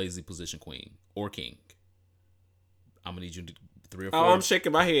one lazy position queen or king. I'm gonna need you to 3 or 4. Oh, I'm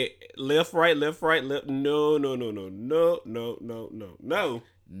shaking my head. Left, right, left, right, left. No.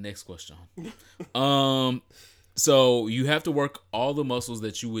 Next question. So you have to work all the muscles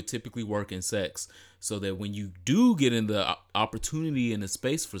that you would typically work in sex, so that when you do get in the opportunity and the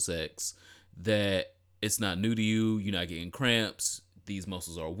space for sex, that it's not new to you. You're not getting cramps. These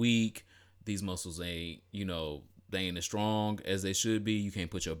muscles are weak. These muscles ain't, they ain't as strong as they should be. You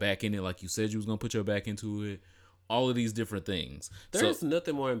can't put your back in it like you said you was gonna put your back into it. All of these different things. There's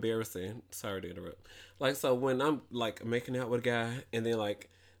nothing more embarrassing. Sorry to interrupt. Like, so when I'm like making out with a guy, and then like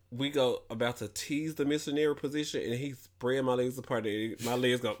we go about to tease the missionary position, and he's spreading my legs apart, and my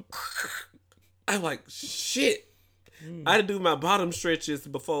legs go. I'm like, shit. I had to do my bottom stretches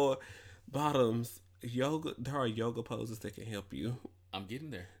before bottoms. Yoga. There are yoga poses that can help you. I'm getting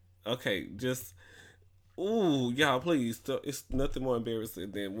there. Okay, just. Ooh, y'all, please. It's nothing more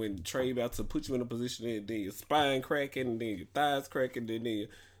embarrassing than when Trey about to put you in a position, and then your spine cracking, and then your thighs cracking, and then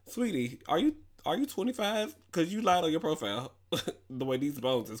sweetie, are you 25? Because you lied on your profile. The way these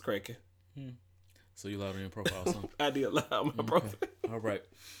bones is cracking. So you lied on your profile, son? I did lie on my profile. All right.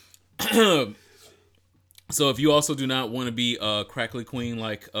 So if you also do not want to be a crackly queen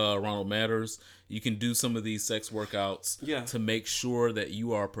like Ronald Matters, you can do some of these sex workouts to make sure that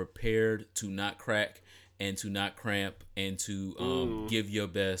you are prepared to not crack and to not cramp and to give your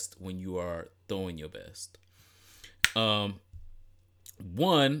best when you are throwing your best.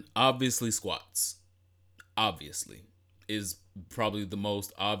 One, obviously squats. Obviously. Is probably the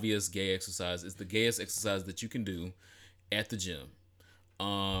most obvious gay exercise. It's the gayest exercise that you can do at the gym.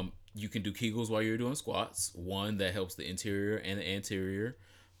 You can do Kegels while you're doing squats. One, that helps the interior and the anterior.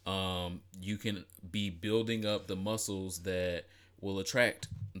 You can be building up the muscles that will attract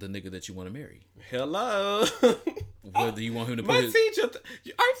the nigga that you want to marry. Hello. Whether you want him to put my teacher. Are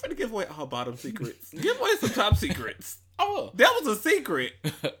you finna give away all bottom secrets? Give away some top secrets. I will. That was a secret.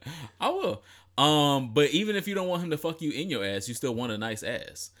 I will. But even if you don't want him to fuck you in your ass, you still want a nice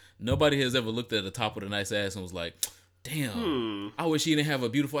ass. Nobody has ever looked at the top of a nice ass and was like, damn, I wish he didn't have a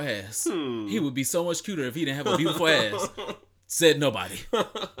beautiful ass. He would be so much cuter if he didn't have a beautiful ass. Said nobody.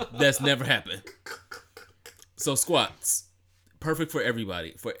 That's never happened. So squats, perfect for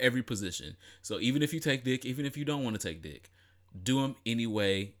everybody, for every position. So even if you take dick, even if you don't want to take dick, do them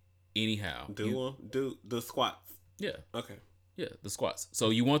anyway, anyhow. Do the squats. Yeah. Okay. Yeah, the squats. So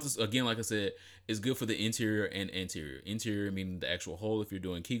you want this, again, like I said, it's good for the interior and anterior. Interior meaning the actual hole if you're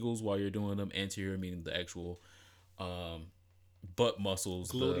doing Kegels while you're doing them. Anterior meaning the actual butt muscles,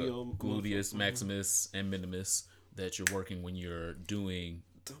 the gluteus maximus and minimus that you're working when you're doing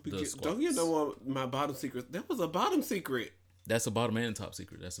the squats. Don't you know my bottom secret? That was a bottom secret. That's a bottom and top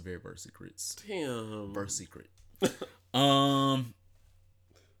secret. That's a very birth secrets. Damn. Birth secret.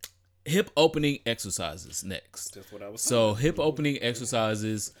 Hip opening exercises next. That's what I was So hip opening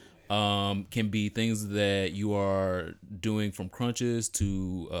exercises can be things that you are doing from crunches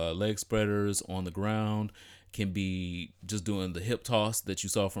to leg spreaders on the ground. Can be just doing the hip toss that you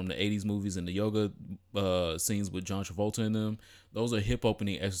saw from the 80s movies and the yoga scenes with John Travolta in them. Those are hip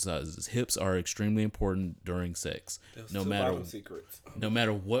opening exercises. Hips are extremely important during sex. No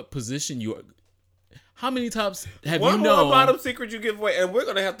matter what position you are. How many tops have you known? One more bottom secret you give away, and we're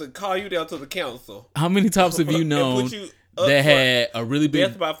gonna have to call you down to the council. How many tops have you known that had a really big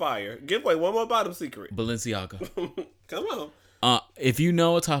Death by Fire? Give away one more bottom secret. Balenciaga. Come on. If you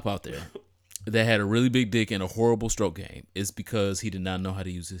know a top out there that had a really big dick and a horrible stroke game, it's because he did not know how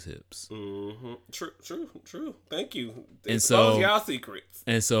to use his hips. Mm-hmm. True. Thank you. And so, y'all secrets.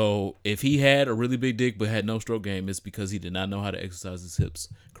 And so, if he had a really big dick but had no stroke game, it's because he did not know how to exercise his hips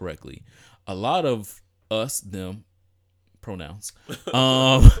correctly. A lot of us, them, pronouns.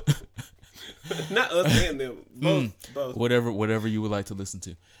 Not us and them. Both. Whatever you would like to listen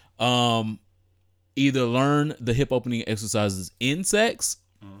to. Either learn the hip opening exercises in sex,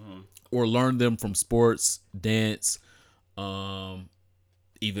 or learn them from sports, dance,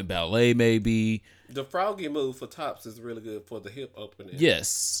 even ballet maybe. The froggy move for tops is really good for the hip opening.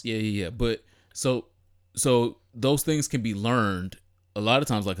 Yes. Yeah. But so those things can be learned. A lot of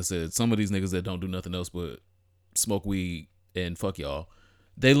times, like I said, some of these niggas that don't do nothing else but smoke weed and fuck y'all,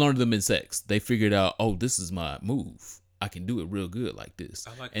 they learned them in sex. They figured out, oh, this is my move. I can do it real good like this.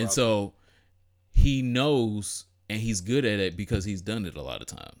 So he knows and he's good at it because he's done it a lot of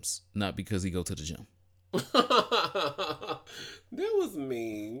times, not because he go to the gym. That was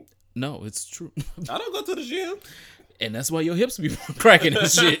mean. No, it's true. I don't go to the gym. And that's why your hips be cracking and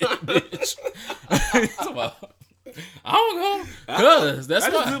shit, bitch. I don't go. Cause that's I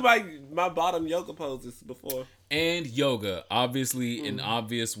why. just do my bottom yoga poses before. And yoga, obviously an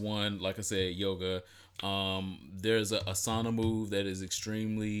obvious one. Like I said, yoga. There's a asana move that is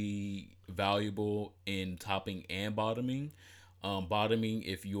extremely valuable in topping and bottoming. Bottoming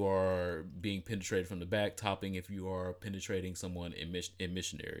if you are being penetrated from the back, topping if you are penetrating someone in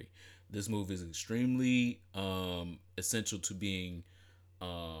missionary. This move is extremely essential to being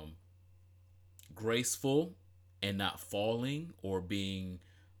graceful and not falling, or being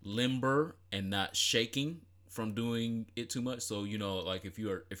limber and not shaking from doing it too much. So like if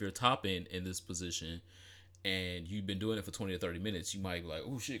you're topping in this position and you've been doing it for 20 or 30 minutes, you might be like,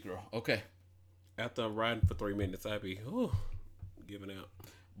 oh shit, girl, okay. After I'm riding for 3 minutes, I'd be giving out.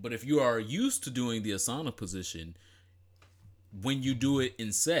 But if you are used to doing the asana position, when you do it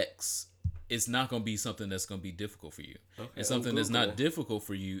in sex, it's not going to be something that's going to be difficult for you. Okay, and something that's not difficult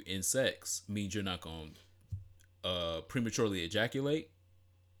for you in sex means you're not going to prematurely ejaculate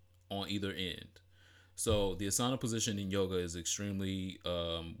on either end. So the asana position in yoga is extremely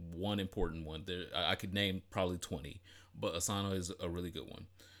one important one. There, I could name probably 20, but asana is a really good one.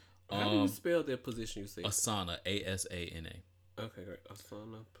 How do you spell that position you say? Asana, ASANA. Okay, great.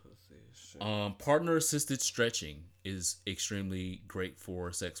 Asana position. Partner assisted stretching is extremely great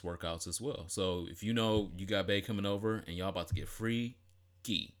for sex workouts as well. So if you got bae coming over and y'all about to get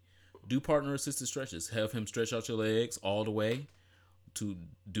freaky, do partner assisted stretches. Have him stretch out your legs all the way to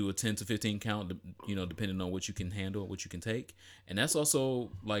do a 10 to 15 count, depending on what you can handle, what you can take. And that's also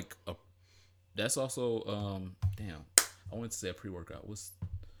damn, I wanted to say a pre-workout. What's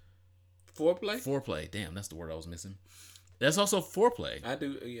foreplay? Foreplay. Damn, that's the word I was missing. That's also foreplay. I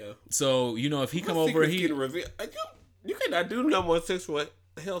do, yeah. So, if he come over, you cannot do no more sexual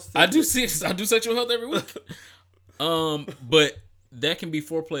health. I do sexual health every week. But that can be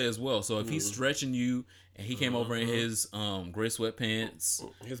foreplay as well. So if he's stretching you and he came over in his gray sweatpants,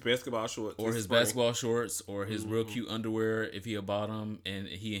 his basketball shorts, or his basketball shorts, or his real cute underwear, if he a bottom and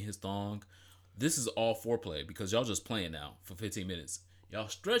he in his thong, this is all foreplay because y'all just playing now for 15 minutes. Y'all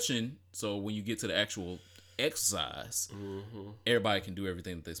stretching, so when you get to the actual exercise, everybody can do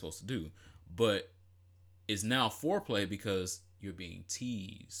everything that they're supposed to do. But it's now foreplay because you're being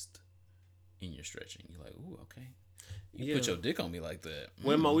teased in your stretching. You're like, ooh, okay. You put your dick on me like that.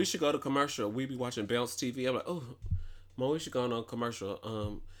 When Moesha go to commercial, we be watching Bounce TV. I'm like, oh, Moesha going on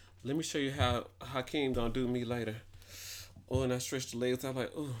commercial. Let me show you how Hakeem gonna do me later. Oh, and I stretch the legs. I'm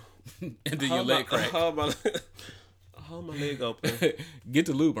like, oh. And then your leg crack. Hold my leg open. Get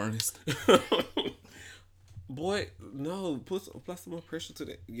the lube, Ernest. Boy, no. Apply some more pressure to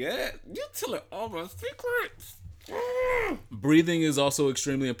that. Yeah, you telling all my secrets. Breathing is also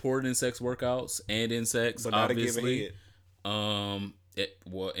extremely important in sex workouts and in sex, but not obviously.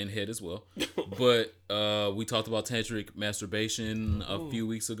 In head as well. But we talked about tantric masturbation a few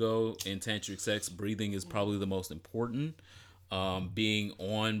weeks ago. In tantric sex, breathing is probably the most important. Being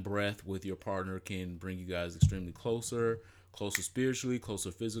on breath with your partner can bring you guys extremely closer spiritually,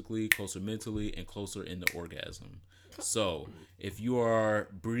 closer physically, closer mentally, and closer in the orgasm. So if you are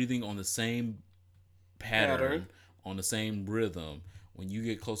breathing on the same pattern, on the same rhythm, when you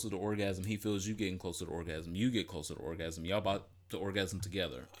get closer to orgasm, he feels you getting closer to orgasm, you get closer to orgasm, y'all about to orgasm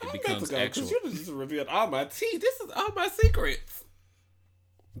together. It becomes actual. You just revealed all my tea. This is all my secrets.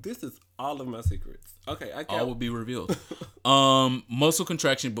 This is all of my secrets. Okay, all will be revealed. Muscle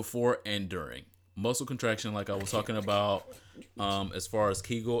contraction before and during. Muscle contraction, like I was talking about, as far as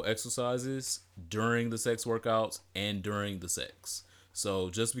Kegel exercises, during the sex workouts and during the sex. So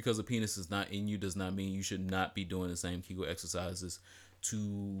just because a penis is not in you does not mean you should not be doing the same Kegel exercises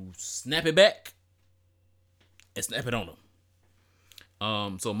to snap it back and snap it on them.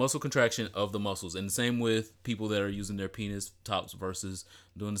 So muscle contraction of the muscles, and the same with people that are using their penis tops versus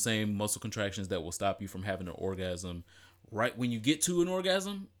doing the same muscle contractions that will stop you from having an orgasm. Right when you get to an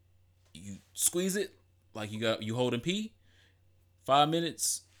orgasm, you squeeze it like you hold and pee. 5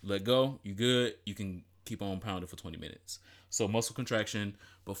 minutes, let go, you good. You can keep on pounding for 20 minutes. So muscle contraction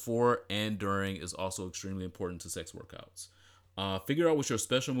before and during is also extremely important to sex workouts. Figure out what your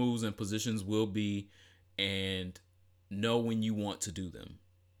special moves and positions will be, and know when you want to do them.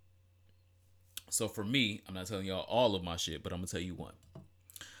 So for me, I'm not telling y'all all of my shit, but I'm gonna tell you one.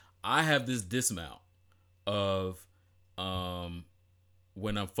 I have this dismount of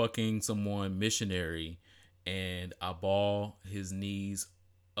when I'm fucking someone missionary and I ball his knees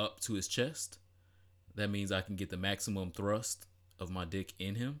up to his chest. That means I can get the maximum thrust of my dick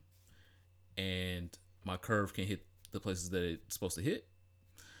in him, and my curve can hit the places that it's supposed to hit.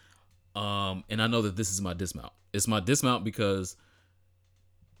 And I know that this is my dismount. It's my dismount because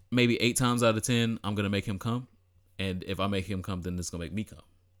maybe 8 times out of 10, I'm going to make him come. And if I make him come, then it's going to make me come.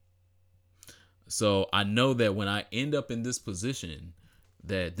 So I know that when I end up in this position,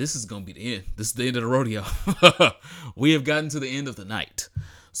 that this is going to be the end. This is the end of the rodeo. We have gotten to the end of the night.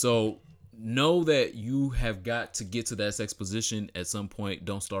 So know that you have got to get to that sex position at some point.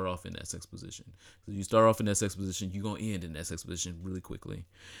 Don't start off in that sex position. If you start off in that sex position, you're going to end in that sex position really quickly.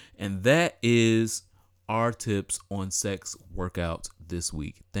 And that is our tips on sex workouts this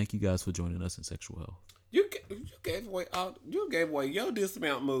week. Thank you guys for joining us in Sexual Health. You gave away your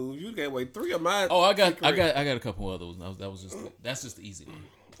dismount move. You gave away 3 of mine. Oh, I got a couple of those. That's just the easy one.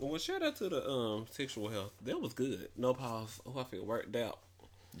 Well, shout out to the Sexual Health. That was good. No pause. Oh, I feel worked out.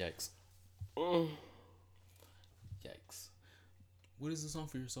 Yikes. Yikes. What is the song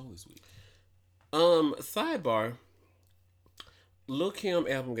for your soul this week? Sidebar. Lil' Kim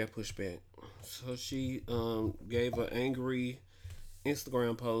album got pushed back. So she gave an angry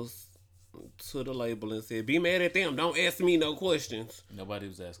Instagram post to the label and said, "Be mad at them. Don't ask me no questions." Nobody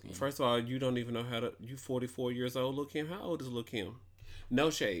was asking you. First of all, you don't even know how to. You 44 years old, Lil' Kim. How old is Lil' Kim? No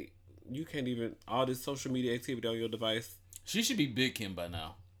shade. You can't even all this social media activity on your device. She should be Big Kim by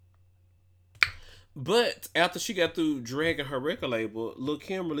now. But after she got through dragging her record label, Lil'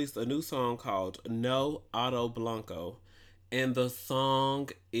 Kim released a new song called "No Auto Blanco," and the song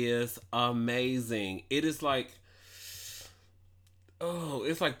is amazing. It is like. Oh,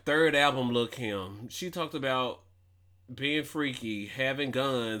 it's like third album Lil' Kim. She talked about being freaky, having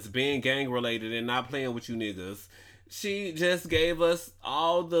guns, being gang related, and not playing with you niggas. She just gave us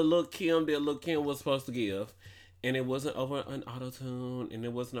all the Lil' Kim that Lil' Kim was supposed to give. And it wasn't over an auto-tune, and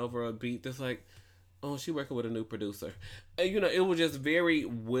it wasn't over a beat that's like, oh, she working with a new producer. And, it was just very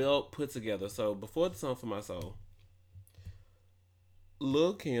well put together. So before the song for my soul,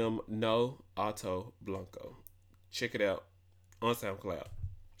 Lil' Kim, No Auto Blanco. Check it out. On SoundCloud.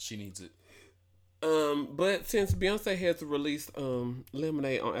 She needs it. But since Beyonce has released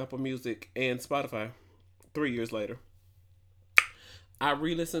Lemonade on Apple Music and Spotify 3 years later, I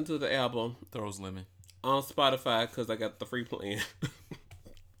re-listened to the album. Throws lemon. On Spotify because I got the free plan.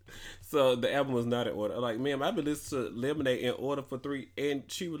 So the album was not in order. Like, ma'am, I've been listening to Lemonade in order for 3, and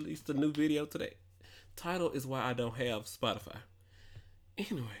she released a new video today. Title is why I don't have Spotify.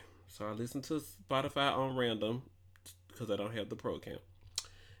 Anyway, so I listened to Spotify on random because I don't have the pro account.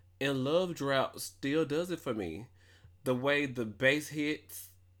 And Love Drought still does it for me. The way the bass hits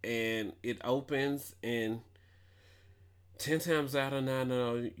and it opens, and 10 times out of 9 I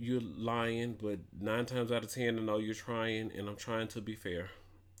know you're lying, but 9 times out of 10 I know you're trying, and I'm trying to be fair.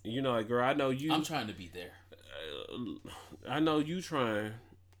 Like, girl, I know you. I'm trying to be there. I know you trying,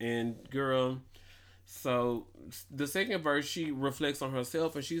 and girl. So the second verse, she reflects on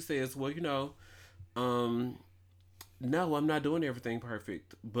herself, and she says, "Well, no, I'm not doing everything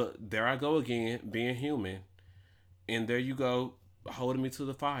perfect, but there I go again, being human, and there you go, holding me to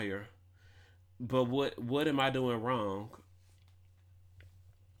the fire. But what am I doing wrong?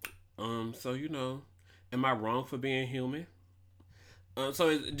 So am I wrong for being human?"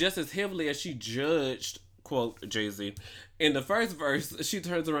 So just as heavily as she judged, quote, Jay-Z, in the first verse, she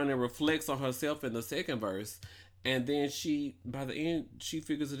turns around and reflects on herself in the second verse, and then by the end, she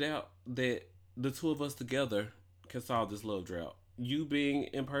figures it out that the two of us together can solve this love drought. You being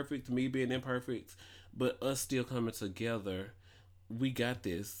imperfect, me being imperfect, but us still coming together. We got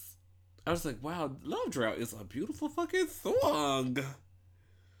this. I was like, wow, Love Drought is a beautiful fucking song.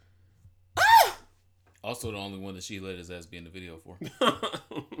 Also the only one that she let his ass be in the video for.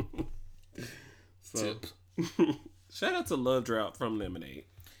 So, shout out to Love Drought from Lemonade.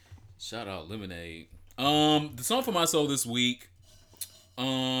 Shout out Lemonade. The song for my soul this week.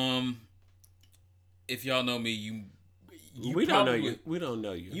 If y'all know me, we don't know you. We don't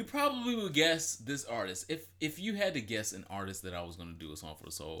know you. You probably would guess this artist. If you had to guess an artist that I was gonna do a song for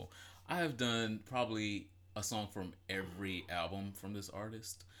the soul, I have done probably a song from every album from this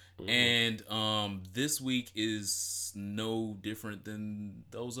artist. Mm-hmm. And this week is no different than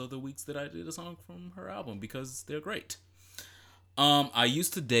those other weeks that I did a song from her album because they're great. I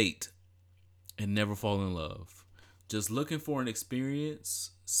used to date and never fall in love. Just looking for an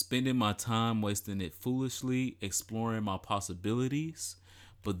experience, spending my time wasting it foolishly, exploring my possibilities.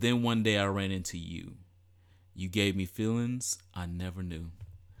 But then one day I ran into you. You gave me feelings I never knew.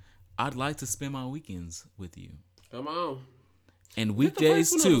 I'd like to spend my weekends with you. Come on. And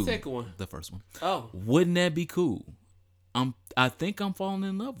weekdays too. The second one? The first one. Oh. Wouldn't that be cool? I think I'm falling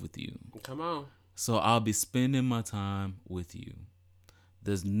in love with you. Come on. So I'll be spending my time with you.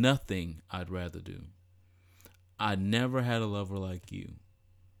 There's nothing I'd rather do. I never had a lover like you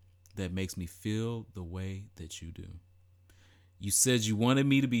that makes me feel the way that you do. You said you wanted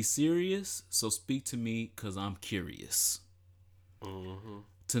me to be serious, so speak to me because I'm curious.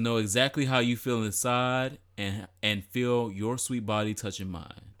 To know exactly how you feel inside and feel your sweet body touching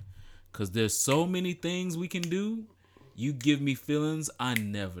mine. Because there's so many things we can do. You give me feelings I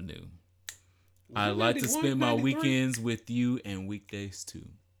never knew. I like to spend my weekends with you and weekdays too.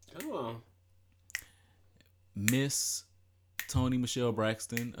 Come on. Miss Toni Michelle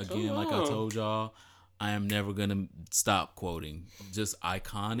Braxton. Again, like I told y'all, I am never going to stop quoting. Just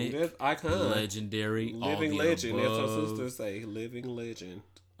iconic. That's icon. Legendary. Living legend. That's what sisters say. Living legend.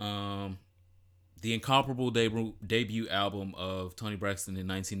 The incomparable debut album of Toni Braxton in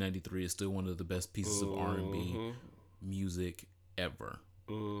 1993 is still one of the best pieces of R&B music ever.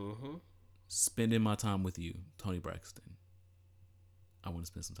 Spending my time with you, Toni Braxton. I want to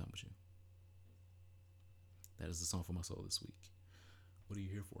spend some time with you. That is the song for my soul this week. What are you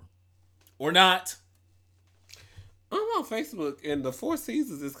here for? Or not? I'm on Facebook, and the Four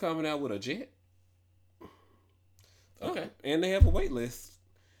Seasons is coming out with a jet. Okay. And they have a wait list.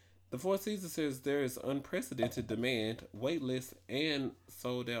 The Four Seasons says there is unprecedented demand, wait list, and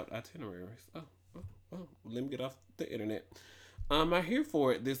sold out itineraries. Oh, let me get off the internet. I'm here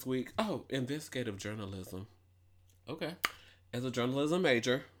for it this week. Oh, investigative journalism. Okay. As a journalism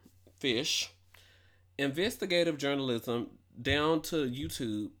major, fish. Investigative journalism, down to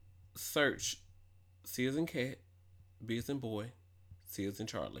YouTube, search C as in cat, B as in boy, C as in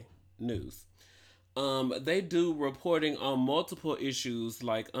Charlie, news. They do reporting on multiple issues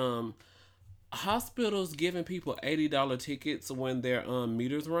like hospitals giving people $80 tickets when their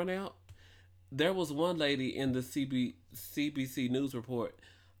meters run out. There was one lady in the CBC News report.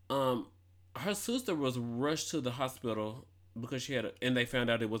 Her sister was rushed to the hospital because and they found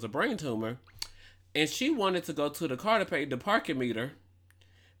out it was a brain tumor. And she wanted to go to the car to pay the parking meter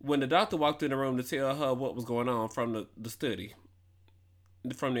when the doctor walked in the room to tell her what was going on from the study,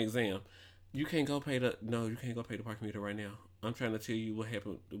 from the exam. You can't go pay the parking meter right now. I'm trying to tell you what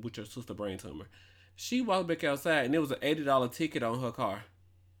happened with your sister's brain tumor. She walked back outside and there was an $80 ticket on her car.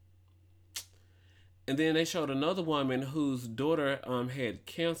 And then they showed another woman whose daughter had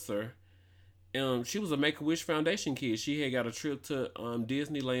cancer. She was a Make-A-Wish Foundation kid. She had got a trip to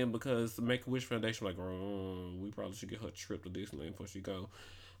Disneyland because the Make-A-Wish Foundation was like, we probably should get her a trip to Disneyland before she go.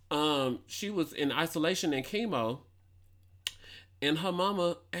 She was in isolation and chemo. And her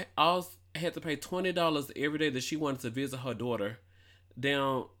mama had to pay $20 every day that she wanted to visit her daughter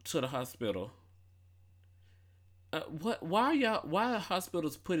down to the hospital. Why are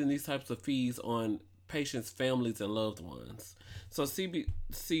hospitals putting these types of fees on patients' families and loved ones? So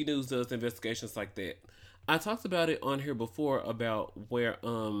CBC News does investigations like that. I talked about it on here before about where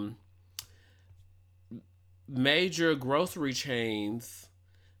major grocery chains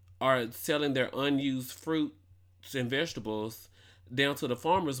are selling their unused fruits and vegetables down to the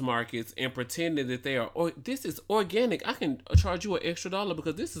farmers markets and pretending that they are, this is organic. I can charge you an extra $1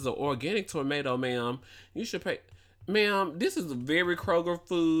 because this is an organic tomato, ma'am. You should pay. Ma'am, this is very Kroger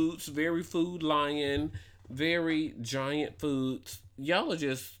Foods, very Food Lion, very Giant Foods. Y'all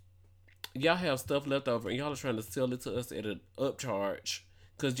have stuff left over and y'all are trying to sell it to us at an upcharge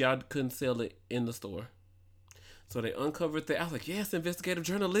because y'all couldn't sell it in the store. So they uncovered that. I was like, yes, investigative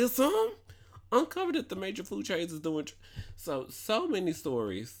journalism. Uncovered that the major food chains is doing. So many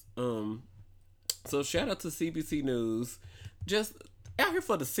stories. So shout out to CBC News. Just out here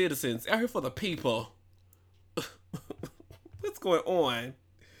for the citizens, out here for the people. What's going on?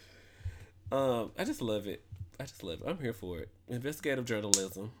 I just love it. I'm here for it. Investigative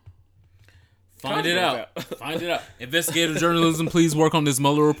journalism. Find it out. Investigative journalism, please work on this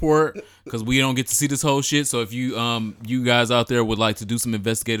Mueller report because we don't get to see this whole shit. So if you guys out there would like to do some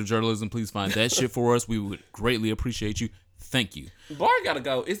investigative journalism, please find that shit for us. We would greatly appreciate you. Thank you. Bar gotta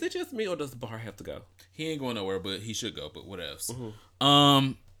go. Is it just me or does Bar have to go? He ain't going nowhere, but he should go. But what else?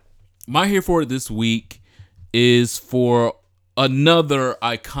 Mm-hmm. My here for it this week is for another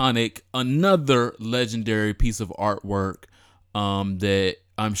iconic, another legendary piece of artwork that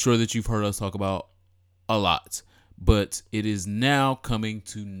I'm sure that you've heard us talk about a lot, but it is now coming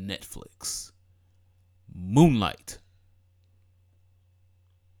to Netflix. Moonlight.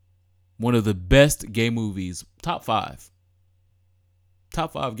 One of the best gay movies, top five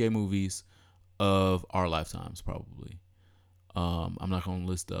gay movies of our lifetimes, probably. I'm not going to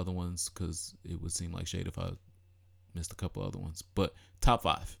list the other ones because it would seem like shade if I missed a couple other ones, but top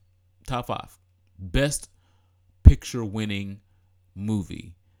five, best picture winning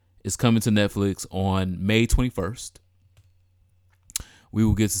movie is coming to Netflix on May 21st. We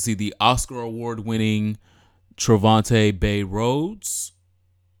will get to see the Oscar award winning Trevante Bay Rhodes,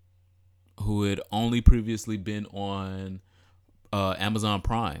 who had only previously been on Amazon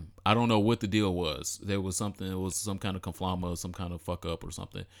Prime. I don't know what the deal was. There was something. It was some kind of conflama, some kind of fuck up or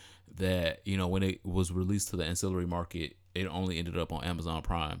something that, you know, when it was released to the ancillary market, it only ended up on Amazon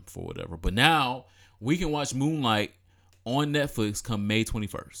Prime for whatever. But now we can watch Moonlight on Netflix come May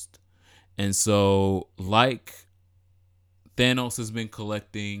 21st. And so, like Thanos has been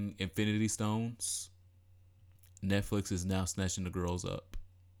collecting Infinity Stones, Netflix is now snatching the girls up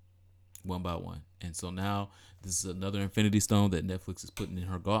one by one. And so now this is another Infinity Stone that Netflix is putting in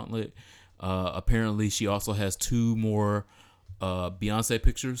her gauntlet. Apparently, she also has 2 more Beyonce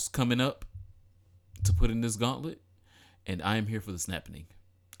pictures coming up to put in this gauntlet. And I am here for the snapping.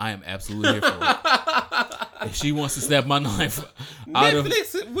 I am absolutely here for it. If she wants to snap my life out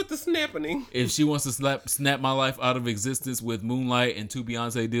Netflix with the snapping. If she wants to snap my life out of existence with Moonlight and 2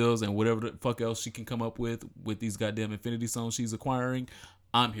 Beyonce deals and whatever the fuck else she can come up with these goddamn Infinity Stones she's acquiring,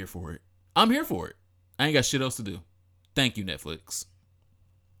 I'm here for it. I'm here for it. I ain't got shit else to do. Thank you, Netflix.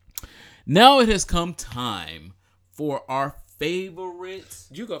 Now it has come time for our favorite.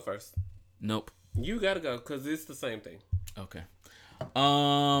 You go first. Nope. You gotta go because it's the same thing. Okay. We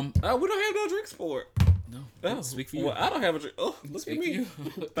don't have no drinks for it. No. Speak for you. Well, I don't have a drink. Oh, look at me.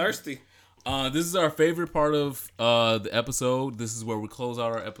 Thirsty. This is our favorite part of the episode. This is where we close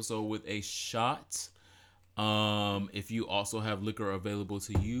out our episode with a shot. If you also have liquor available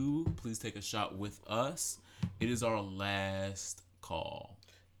to you, please take a shot with us. It is our last call.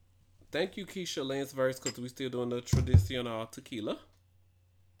 Thank you, Keisha Lance Verse, because we still doing the traditional tequila.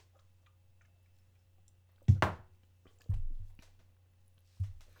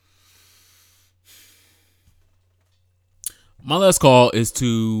 My last call is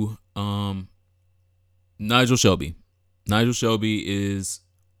to Nigel Shelby. Nigel Shelby is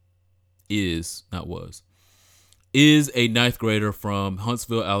a 9th grader from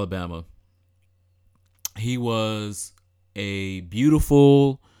Huntsville, Alabama. He was a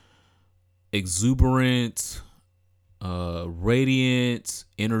beautiful, exuberant, radiant,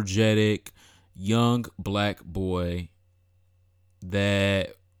 energetic, young black boy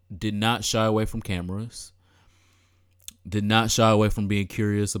that did not shy away from cameras, did not shy away from being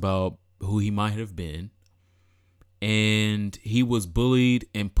curious about who he might have been. And he was bullied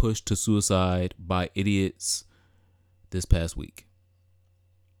and pushed to suicide by idiots this past week.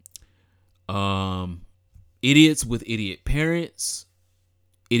 Idiots with idiot parents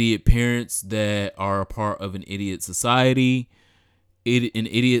that are a part of an idiot society, an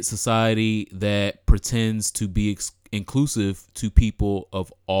idiot society that pretends to be inclusive to people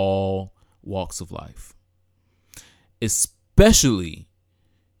of all walks of life, especially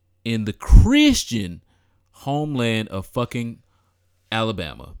in the Christian homeland of fucking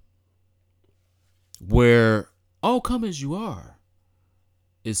Alabama, where "oh, come as you are"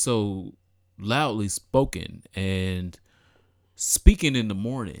 is so loudly spoken, and speaking in the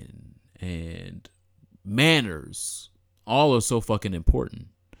morning and manners all are so fucking important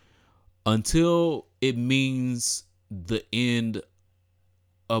until it means the end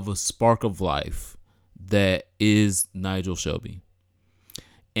of a spark of life that is Nigel Shelby.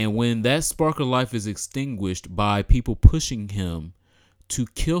 And when that spark of life is extinguished by people pushing him to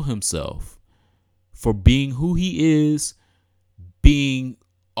kill himself for being who he is, being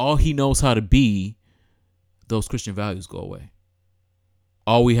all he knows how to be, those Christian values go away.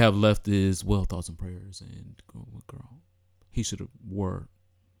 All we have left is, well, thoughts and prayers, and girl, he should have wore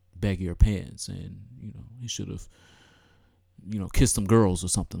baggier pants, and he should have kissed some girls or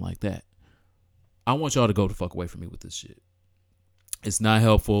something like that. I want y'all to go the fuck away from me with this shit. It's not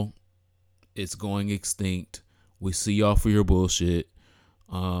helpful. It's going extinct. We see y'all for your bullshit.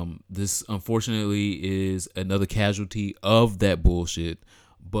 This unfortunately is another casualty of that bullshit,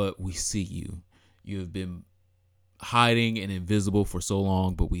 but we see you. You have been hiding and invisible for so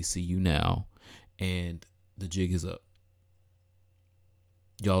long, but we see you now, and the jig is up.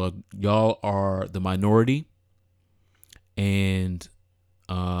 Y'all are the minority, and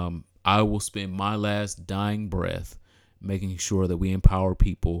I will spend my last dying breath making sure that we empower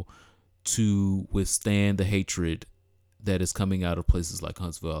people to withstand the hatred that is coming out of places like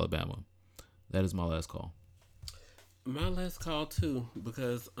Huntsville, Alabama. That is my last call. My last call too,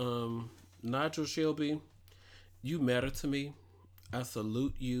 because Nigel Shelby, you matter to me. I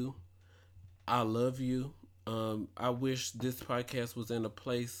salute you. I love you. I wish this podcast was in a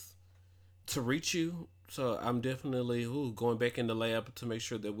place to reach you. So I'm definitely going back in the lab to make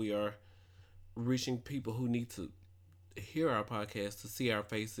sure that we are reaching people who need to hear our podcast, to see our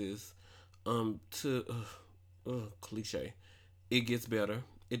faces, cliche. It gets better.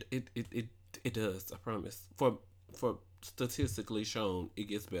 It does, I promise. For statistically shown, it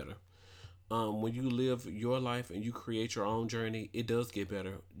gets better. when you live your life and you create your own journey, it does get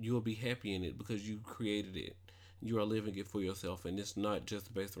better. You'll be happy in it because you created it. You are living it for yourself, and it's not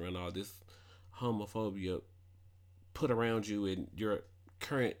just based around all this homophobia put around you in your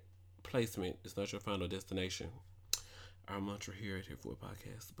current placement. It's not your final destination. Our mantra here at Here For It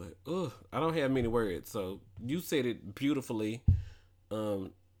Podcast. But I don't have many words, so you said it beautifully.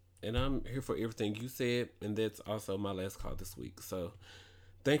 And I'm here for everything you said, and that's also my last call this week. So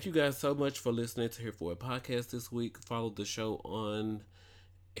thank you guys so much for listening to Here For It Podcast this week. Follow the show on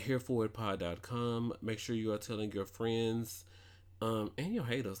hereforitpod.com. Make sure you are telling your friends and your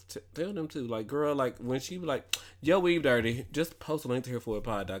haters. Tell them too. Like, girl, like when she be like, yo, weave dirty, just post a link to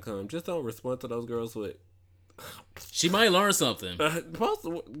hereforitpod.com. Just don't respond to those girls with. She might learn something.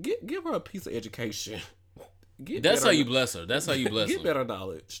 Give her a piece of education. That's how you bless her. That's how you bless her. Get better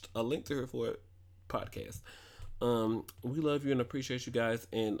knowledge. A link to Here For It Podcast. We love you and appreciate you guys.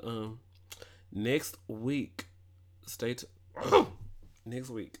 And next week, next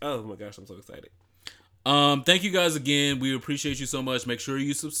week. Oh my gosh, I'm so excited. Thank you guys again. We appreciate you so much. Make sure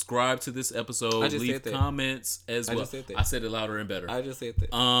you subscribe to this episode. Leave comments as well. I said it louder and better. I just said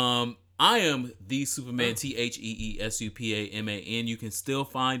that. I am the Superman, TheeSupaman. You can still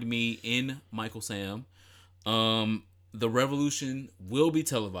find me in Michael Sam. The revolution will be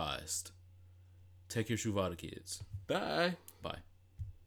televised. Take your Truvada, kids. Bye.